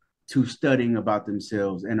to studying about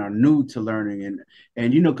themselves and are new to learning,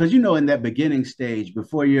 and you know, because you know, in that beginning stage,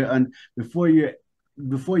 before you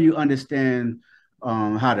understand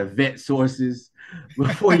how to vet sources,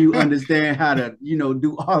 before you understand how to, you know,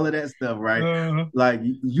 do all of that stuff, right? Like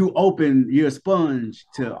you're a sponge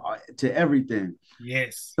to everything.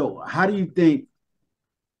 Yes. So how do you think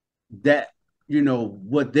that, you know,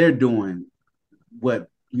 what they're doing, what,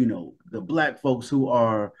 you know, the Black folks who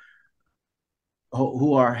are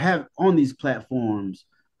have on these platforms,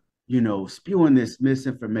 you know, spewing this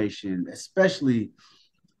misinformation, especially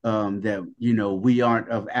that, you know, we aren't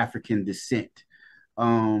of African descent.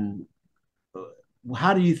 How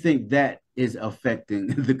do you think that is affecting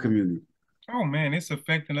the community? Oh man, it's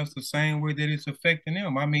affecting us the same way that it's affecting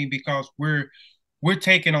them. I mean, because we're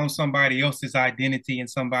taking on somebody else's identity and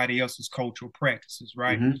somebody else's cultural practices,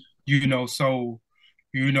 right? You know, so,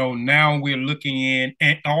 you know, now we're looking in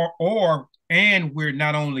and we're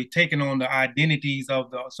not only taking on the identities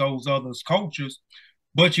of those other cultures,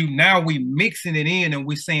 but we mixing it in and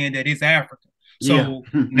we're saying that it's African. So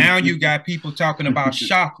now you got people talking about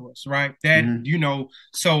chakras, right? That you know,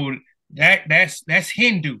 so that's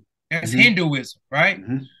Hindu. That's Hinduism, right?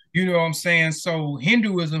 You know what I'm saying? So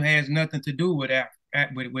Hinduism has nothing to do with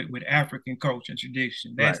African culture and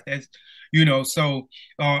tradition. That's you know, so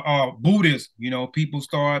Buddhism, you know, people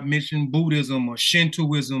start mentioning Buddhism or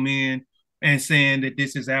Shintoism in and saying that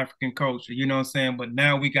this is African culture, you know what I'm saying? But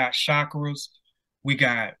now we got chakras, we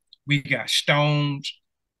got stones,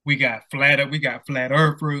 we got flat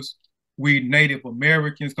earthers, we Native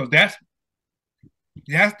Americans, because that's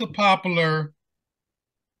the popular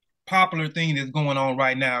thing that's going on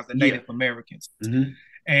right now is the Native Americans.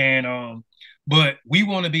 And but we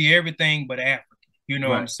want to be everything but African. You know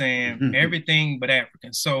what I'm saying? Everything but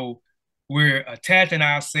African. So we're attaching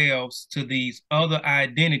ourselves to these other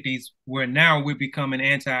identities where now we're becoming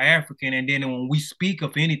anti-African. And then when we speak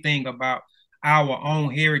of anything about our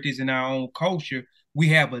own heritage and our own culture, we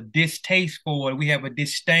have a distaste for it. We have a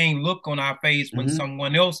disdain look on our face when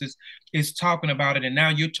someone else is talking about it. And now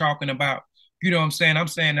you're talking about, you know what I'm saying?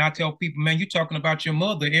 I tell people, man, you're talking about your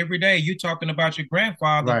mother every day. You're talking about your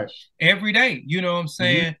grandfather every day. You know what I'm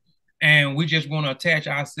saying? And we just want to attach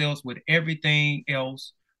ourselves with everything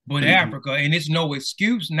else but Africa. And it's no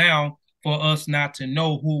excuse now for us not to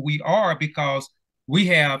know who we are, because we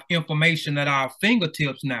have information at our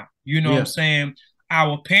fingertips now. You know what I'm saying?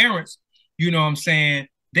 Our parents, you know what I'm saying,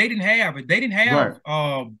 they didn't have it. They didn't have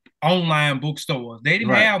online bookstores. They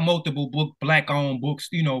didn't have multiple Black-owned books,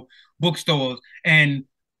 you know, bookstores. And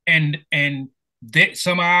that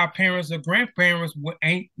some of our parents or grandparents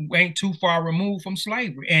ain't too far removed from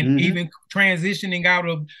slavery, and even transitioning out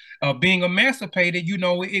of being emancipated, you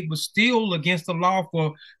know, it was still against the law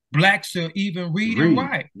for Blacks to even read and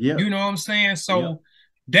write. You know what I'm saying? So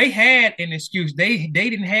they had an excuse. They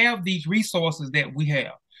didn't have these resources that we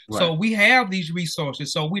have. So we have these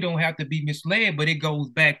resources, so we don't have to be misled, but it goes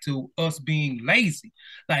back to us being lazy.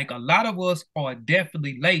 Like a lot of us are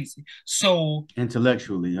definitely lazy. So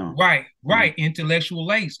intellectually, right, intellectual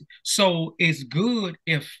lazy. So it's good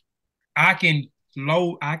if I can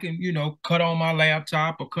cut on my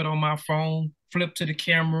laptop or cut on my phone, flip to the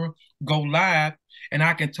camera, go live, and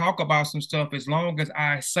I can talk about some stuff as long as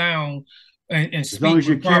I sound and speak as long as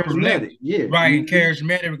you're proper charismatic, right, and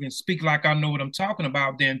charismatic and speak like I know what I'm talking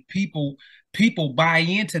about. Then people buy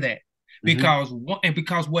into that because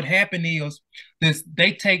what happened is this: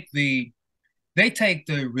 they take the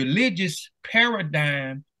religious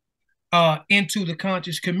paradigm into the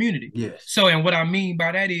conscious community. Yes. So, and what I mean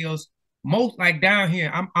by that is most like down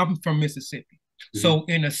here, I'm from Mississippi. So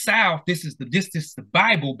in the South, this is the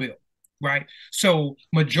Bible Belt, right? So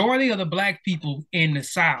majority of the Black people in the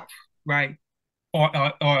South, right,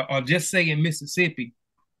 or just say in Mississippi,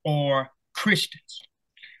 are Christians.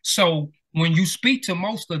 So when you speak to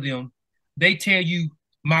most of them, they tell you,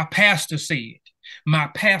 my pastor said, my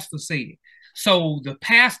pastor said. So the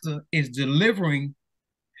pastor is delivering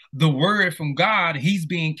the word from God. He's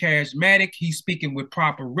being charismatic. He's speaking with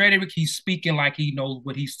proper rhetoric. He's speaking like he knows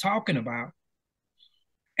what he's talking about.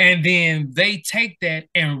 And then they take that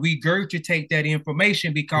and regurgitate that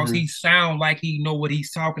information because he sounds like he know what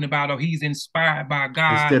he's talking about, or he's inspired by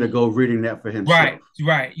God. Instead of go reading that for himself.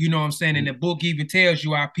 Right. You know what I'm saying? And the book even tells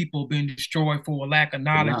you our people have been destroyed for a lack of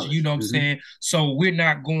knowledge. You know what I'm saying? So we're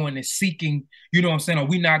not going and seeking, you know what I'm saying, or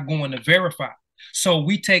we're not going to verify. So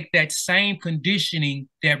we take that same conditioning,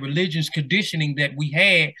 that religion's conditioning that we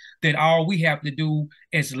had, that all we have to do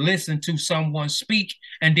is listen to someone speak,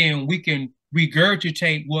 and then we can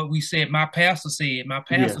regurgitate what we said. My pastor said, my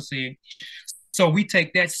pastor said. So we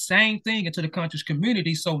take that same thing into the conscious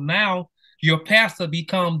community. So now your pastor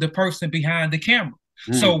become the person behind the camera.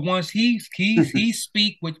 So once he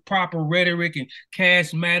speak with proper rhetoric and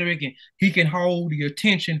charismatic, and he can hold the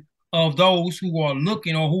attention of those who are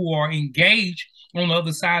looking or who are engaged on the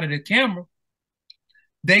other side of the camera,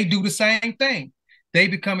 they do the same thing. They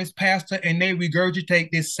become his pastor and they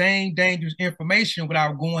regurgitate this same dangerous information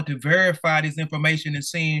without going to verify this information and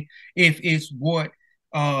seeing if it's what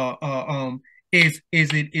is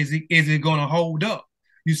it going to hold up.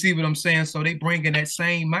 You see what I'm saying? So they bringing that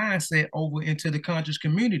same mindset over into the conscious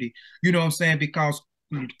community. You know what I'm saying? Because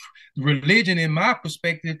religion, in my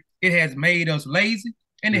perspective, it has made us lazy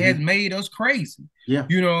and it has made us crazy. Yeah.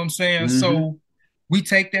 You know what I'm saying? So we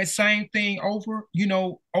take that same thing over,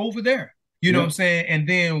 over there. You know what I'm saying? And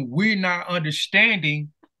then we're not understanding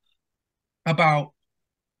about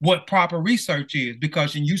what proper research is,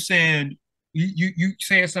 because you saying you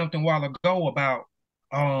said something a while ago about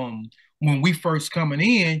when we first coming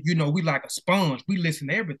in, we like a sponge. We listen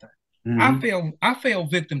to everything. I fell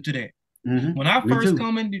victim to that. When I first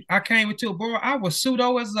I came into, bro, I was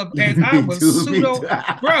pseudo bro.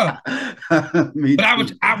 But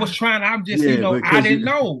I was trying. I'm just, I didn't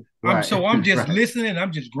know. I'm just listening.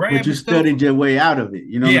 I'm just grabbing. But you studied your way out of it.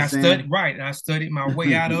 You know what I'm saying? I studied my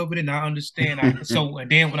way out of it, and I understand. And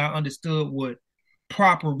then when I understood what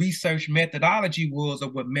proper research methodology was,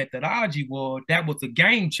 or what methodology was, that was a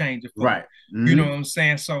game changer for me. You know what I'm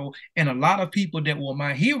saying? So, and a lot of people that were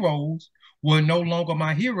my heroes were no longer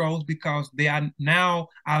my heroes, because I know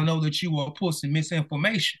that you were pushing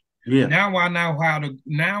misinformation. Yeah. Now I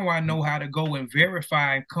know how to go and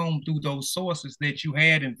verify and comb through those sources that you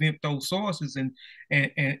had, and vent those sources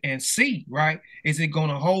and see, right? Is it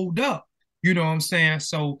gonna hold up? You know what I'm saying?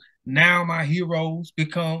 So now my heroes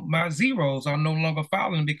become my zeros. I'm no longer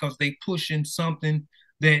following because they pushing something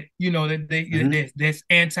that that's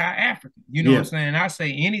anti-African. You know what I'm saying? I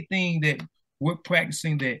say anything that we're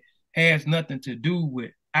practicing that has nothing to do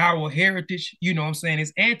with our heritage, you know what I'm saying,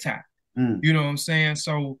 it's anti. You know what I'm saying?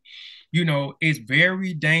 So, it's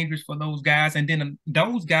very dangerous for those guys. And then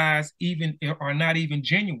those guys even are not even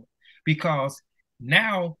genuine, because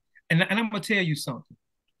now, and I'm going to tell you something.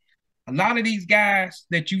 A lot of these guys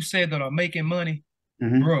that you said that are making money,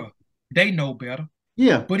 bro, they know better.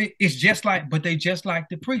 Yeah. But they just like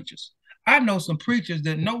the preachers. I know some preachers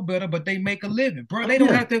that know better, but they make a living, bro. They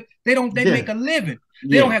don't have to, they make a living.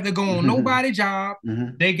 They don't have to go on nobody's job.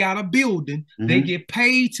 They got a building. They get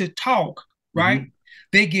paid to talk, right?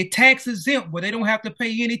 They get tax exempt, where they don't have to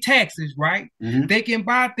pay any taxes, right? They can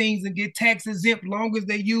buy things and get tax exempt long as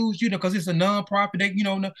they use, because it's a nonprofit,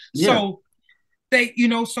 so they,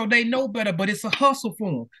 so they know better, but it's a hustle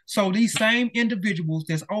for them. So these same individuals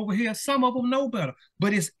that's over here, some of them know better,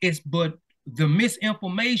 but but the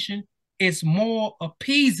misinformation is more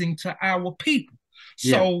appeasing to our people.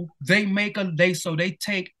 So they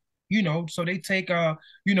take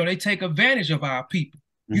advantage of our people.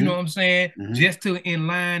 you know what I'm saying, just to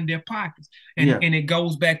inline their pockets. And it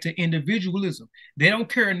goes back to individualism. They don't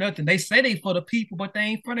care nothing. They say they for the people, but they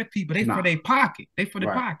ain't for the people. They for their pocket. They for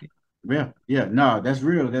their pocket. Yeah. No, that's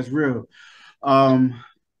real. That's real.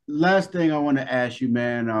 Last thing I want to ask you,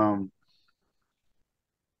 man.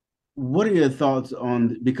 What are your thoughts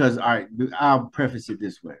on, because all right, I'll preface it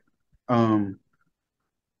this way.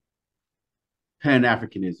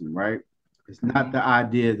 Pan-Africanism, right? It's not the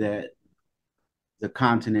idea that the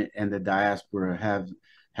continent and the diaspora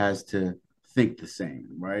has to think the same,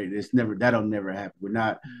 right? That'll never happen. We're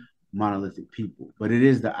not monolithic people, but it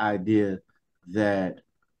is the idea that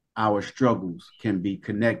our struggles can be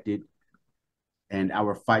connected and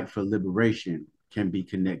our fight for liberation can be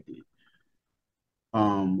connected.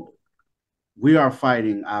 We are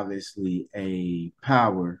fighting, obviously, a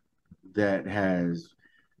power that has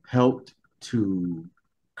helped to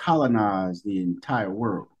colonize the entire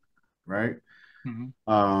world, right?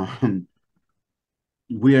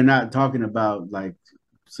 We are not talking about like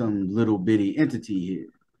some little bitty entity here.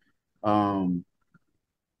 To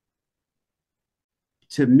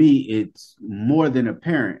me, it's more than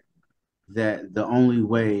apparent that the only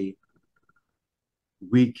way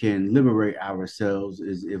we can liberate ourselves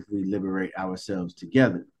is if we liberate ourselves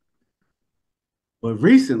together. But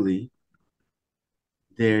recently,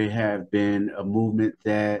 there have been a movement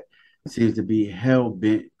that seems to be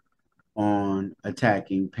hell-bent on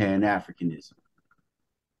attacking Pan-Africanism.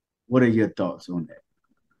 What are your thoughts on that?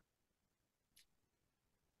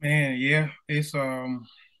 Man, yeah, it's I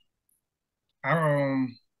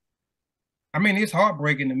mean, it's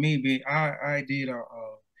heartbreaking to me, but I did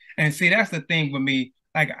and see, that's the thing with me.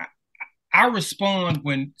 Like I respond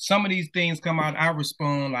when some of these things come out. I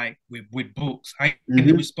respond like with books. I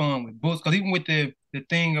respond with books, because even with the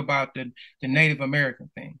thing about the Native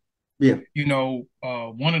American thing, you know,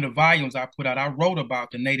 one of the volumes I put out, I wrote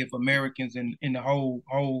about the Native Americans and the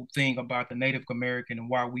whole thing about the Native American and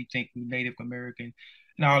why we think we Native American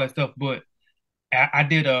and all that stuff. But I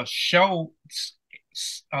did a show.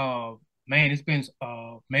 Man, it's been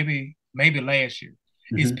maybe last year.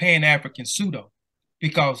 It's Pan-African pseudo,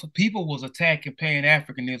 because people was attacking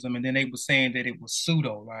Pan-Africanism and then they were saying that it was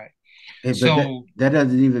pseudo, right? Hey, so that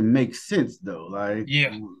doesn't even make sense though. Like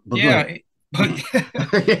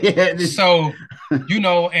so you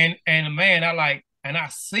know, and man, I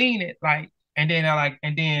seen it and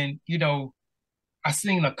then you know, I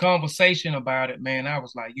seen a conversation about it, man. I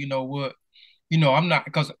was like, you know what? You know, I'm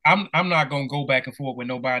not gonna go back and forth with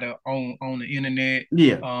nobody on the internet.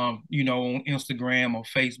 You know, on Instagram or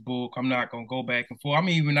Facebook. I'm not gonna go back and forth. I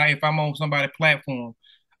mean, even if I'm on somebody's platform,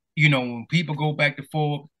 you know, when people go back and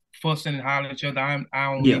forth, fussing and hollering at each other, I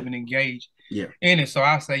don't even engage in it. So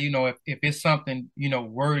I say, you know, if it's something, you know,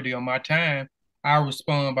 worthy of my time, I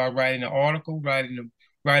respond by writing an article, writing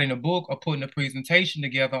a book, or putting a presentation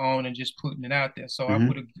together on and just putting it out there. So I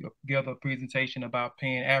put together a presentation about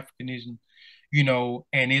Pan-Africanism, you know,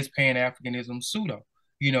 and is Pan-Africanism pseudo?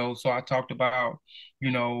 You know, so I talked about,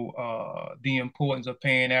 you know, the importance of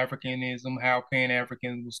Pan-Africanism, how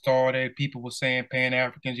Pan-African was started. People were saying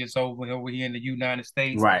Pan-African just over here in the United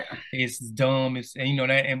States. Right. It's dumb. And you know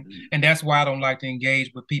that, and that's why I don't like to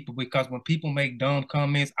engage with people, because when people make dumb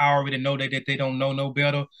comments, I already know that they don't know no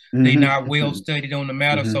better. They not well studied on the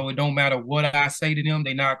matter, so it don't matter what I say to them.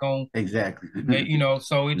 They not gonna you know.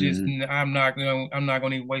 So it just I'm not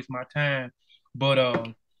gonna even waste my time.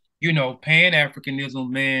 But you know,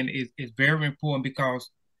 Pan-Africanism, man, is very important,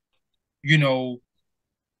 because, you know,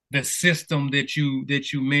 the system that you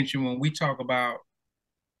mentioned when we talk about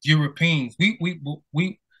Europeans, but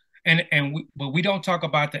we don't talk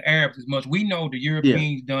about the Arabs as much. We know the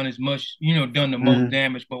Europeans done as much, you know, done the most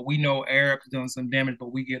damage, but we know Arabs done some damage,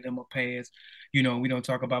 but we give them a pass. You know, we don't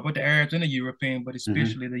talk about but the Arabs and the European, but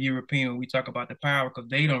especially the European when we talk about the power, because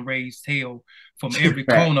they done raised hell from every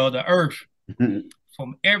corner of the earth.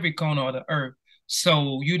 From every corner of the earth.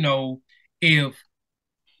 So, you know, if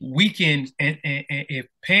we can, and if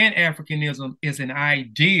Pan-Africanism is an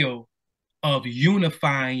ideal of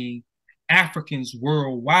unifying Africans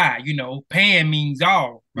worldwide, you know, Pan means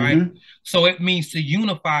all, right? So it means to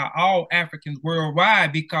unify all Africans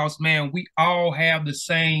worldwide, because, man, we all have the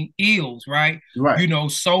same ills, right? You know,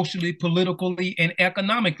 socially, politically, and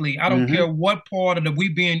economically. I don't care what part of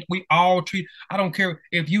we all treat. I don't care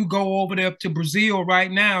if you go over there to Brazil right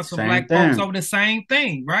now, some black folks over the same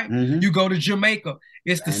thing, right? You go to Jamaica,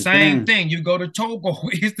 it's the same thing. You go to Togo,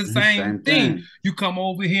 it's the same thing. You come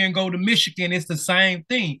over here and go to Michigan, it's the same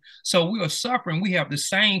thing. So we are suffering. We have the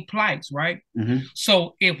same plights, right?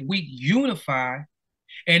 So if we unify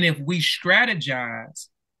and if we strategize,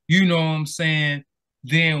 you know what I'm saying,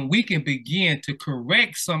 then we can begin to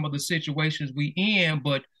correct some of the situations we in.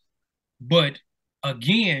 But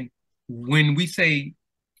again, when we say,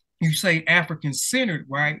 you say African centered,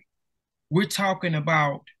 right? We're talking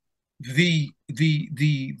about the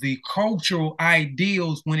cultural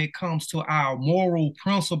ideals when it comes to our moral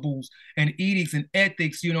principles and ethics and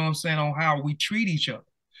ethics, you know what I'm saying, on how we treat each other.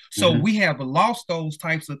 So we have lost those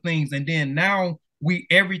types of things, and then now we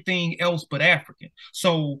everything else but African.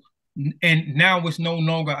 So and now it's no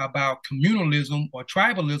longer about communalism or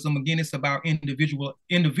tribalism. Again, it's about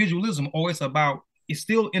individualism, or it's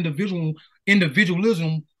still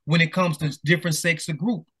individualism when it comes to different sects of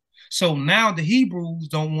group. So now the Hebrews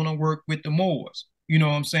don't want to work with the Moors, you know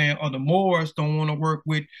what I'm saying? Or the Moors don't want to work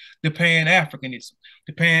with the Pan-Africanism.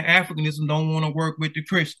 The Pan-Africanism don't want to work with the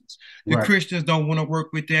Christians. The Christians don't want to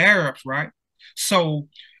work with the Arabs, right? So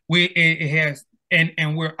it has,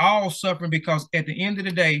 and we're all suffering because at the end of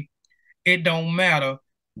the day, it don't matter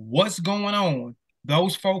what's going on.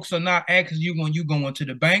 Those folks are not asking you when you going to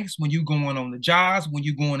the banks, when you going on the jobs, when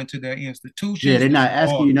you going into their institutions. Yeah, they're not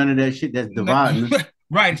asking you none of that shit that's dividing us.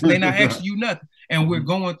 Right. So they're not asking you nothing. And we're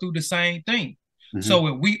going through the same thing. So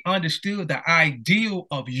if we understood the ideal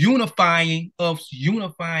of unifying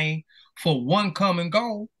for one common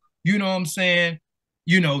goal, you know what I'm saying,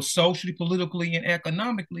 you know, socially, politically, and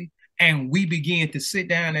economically, and we begin to sit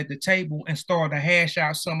down at the table and start to hash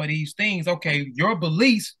out some of these things. Okay, your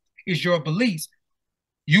beliefs is your beliefs.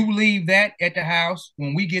 You leave that at the house.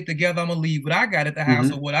 When we get together, I'm going to leave what I got at the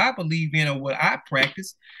house or what I believe in or what I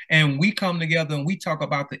practice. And we come together and we talk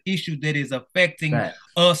about the issue that is affecting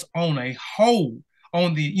us on a whole,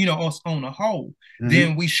 us on a whole.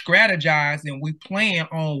 Then we strategize and we plan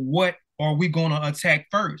on what are we going to attack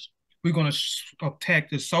first. We're going to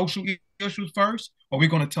attack the social issues first, or we're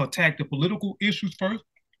going to attack the political issues first,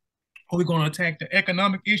 or we're going to attack the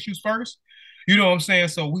economic issues first. You know what I'm saying?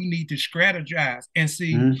 So we need to strategize and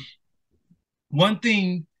see. One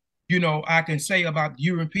thing, you know, I can say about the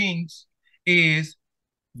Europeans is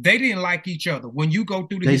they didn't like each other. When you go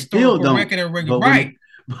through the historical record and right.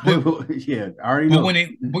 Yeah, I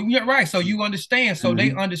already know. Right. So you understand. So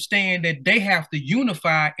they understand that they have to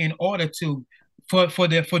unify in order to for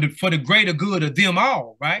the greater good of them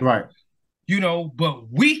all, right? Right. You know, but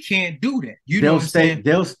we can't do that.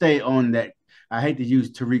 They'll stay on that. I hate to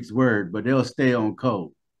use Tariq's word, but they'll stay on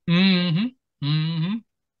code. Yeah.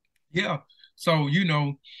 So, you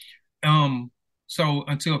know, so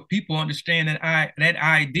until people understand that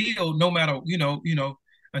ideal, no matter, you know,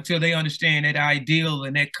 until they understand that ideal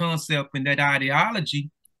and that concept and that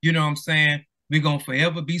ideology, you know what I'm saying, we're going to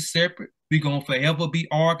forever be separate. We're going to forever be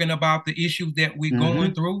arguing about the issues that we're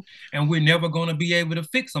going through, and we're never going to be able to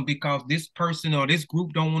fix them because this person or this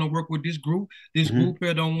group don't want to work with this group. This group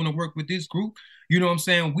here don't want to work with this group. You know what I'm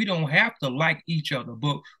saying? We don't have to like each other,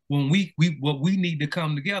 but when we need to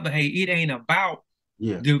come together, hey, it ain't about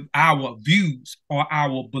our views or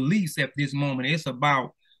our beliefs at this moment. It's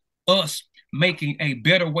about us making a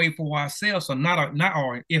better way for ourselves, or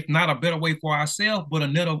if not a better way for ourselves, but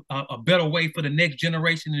a better way for the next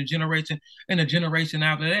generation and the generation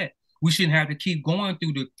after that. We shouldn't have to keep going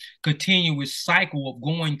through the continuous cycle of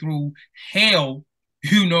going through hell.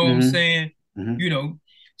 You know what I'm saying? You know,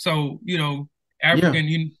 so you know,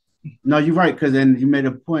 African. No, you're right, because then you made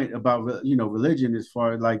a point about religion, as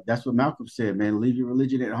far as like that's what Malcolm said, man. Leave your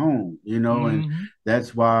religion at home, you know, and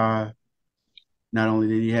that's why. Not only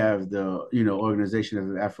did he have the, Organization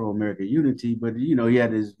of Afro-American Unity, but, he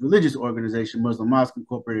had his religious organization, Muslim Mosque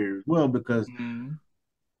Incorporated, as well, because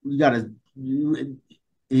you got to,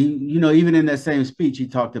 even in that same speech, he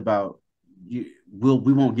talked about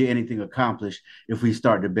we won't get anything accomplished if we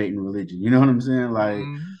start debating religion. You know what I'm saying? Like,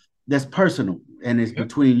 that's personal, and it's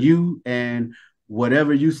between you and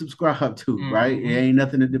whatever you subscribe to, right? It ain't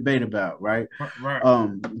nothing to debate about, right?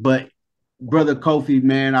 But Brother Kofi,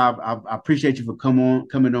 man, I appreciate you for coming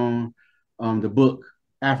on the book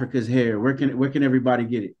Africa's Hair. Where can everybody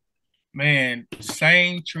get it? Man,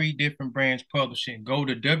 Same Tree Different Branch Publishing. Go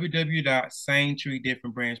to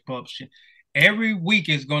www.sametreedifferentbranch Publishing. Every week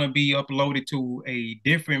is going to be uploaded to a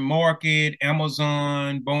different market: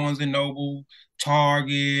 Amazon, Barnes and Noble,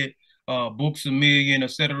 Target, Books A Million,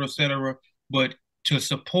 etc., etc. But to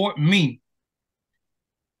support me,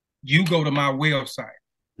 you go to my website.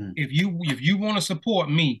 If you want to support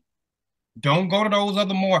me, don't go to those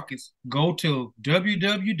other markets. Go to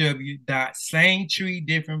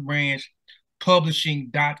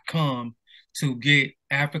www.sametreedifferentbranchpublishing.com. to get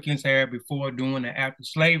Africans Hair Before, During, and After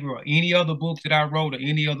Slavery, or any other books that I wrote, or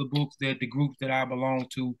any other books that the groups that I belong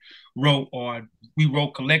to wrote, or we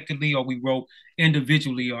wrote collectively, or we wrote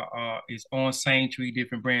individually, is on Same Tree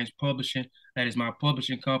Different Branch Publishing. That is my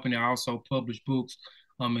publishing company. I also publish books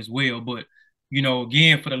as well. But,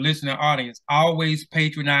 again, for the listening audience, always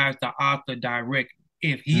patronize the author directly.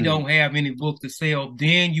 If he don't have any books to sell,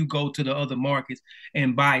 then you go to the other markets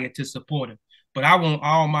and buy it to support him. But I want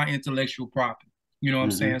all my intellectual property. You know what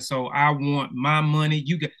I'm saying? So I want my money.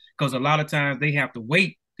 Because a lot of times they have to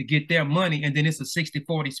wait to get their money, and then it's a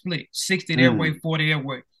 60-40 split. 60 their way, 40 their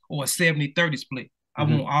way, or a 70-30 split. I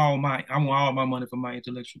want all my money for my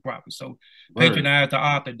intellectual property. So patronize the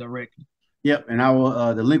author directly. Yep, and I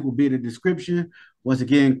will. The link will be in the description. Once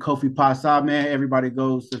again, Kofi Piesie, man. Everybody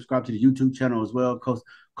go subscribe to the YouTube channel as well. Kofi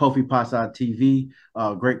Piesie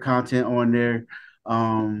TV. Great content on there.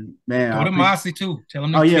 Man, go to Mossy too. Tell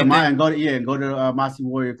them. Oh yeah, and go to Mossy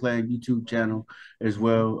Warrior Clan YouTube channel as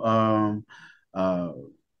well.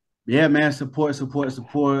 Yeah, man, support.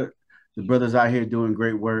 The brothers out here doing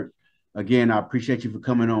great work. Again, I appreciate you for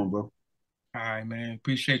coming on, bro. All right, man.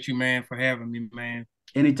 Appreciate you, man, for having me, man.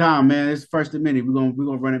 Anytime, man. It's first of many. We're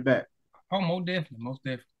gonna run it back. Oh, most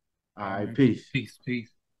definitely. All right, peace.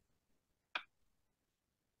 Peace.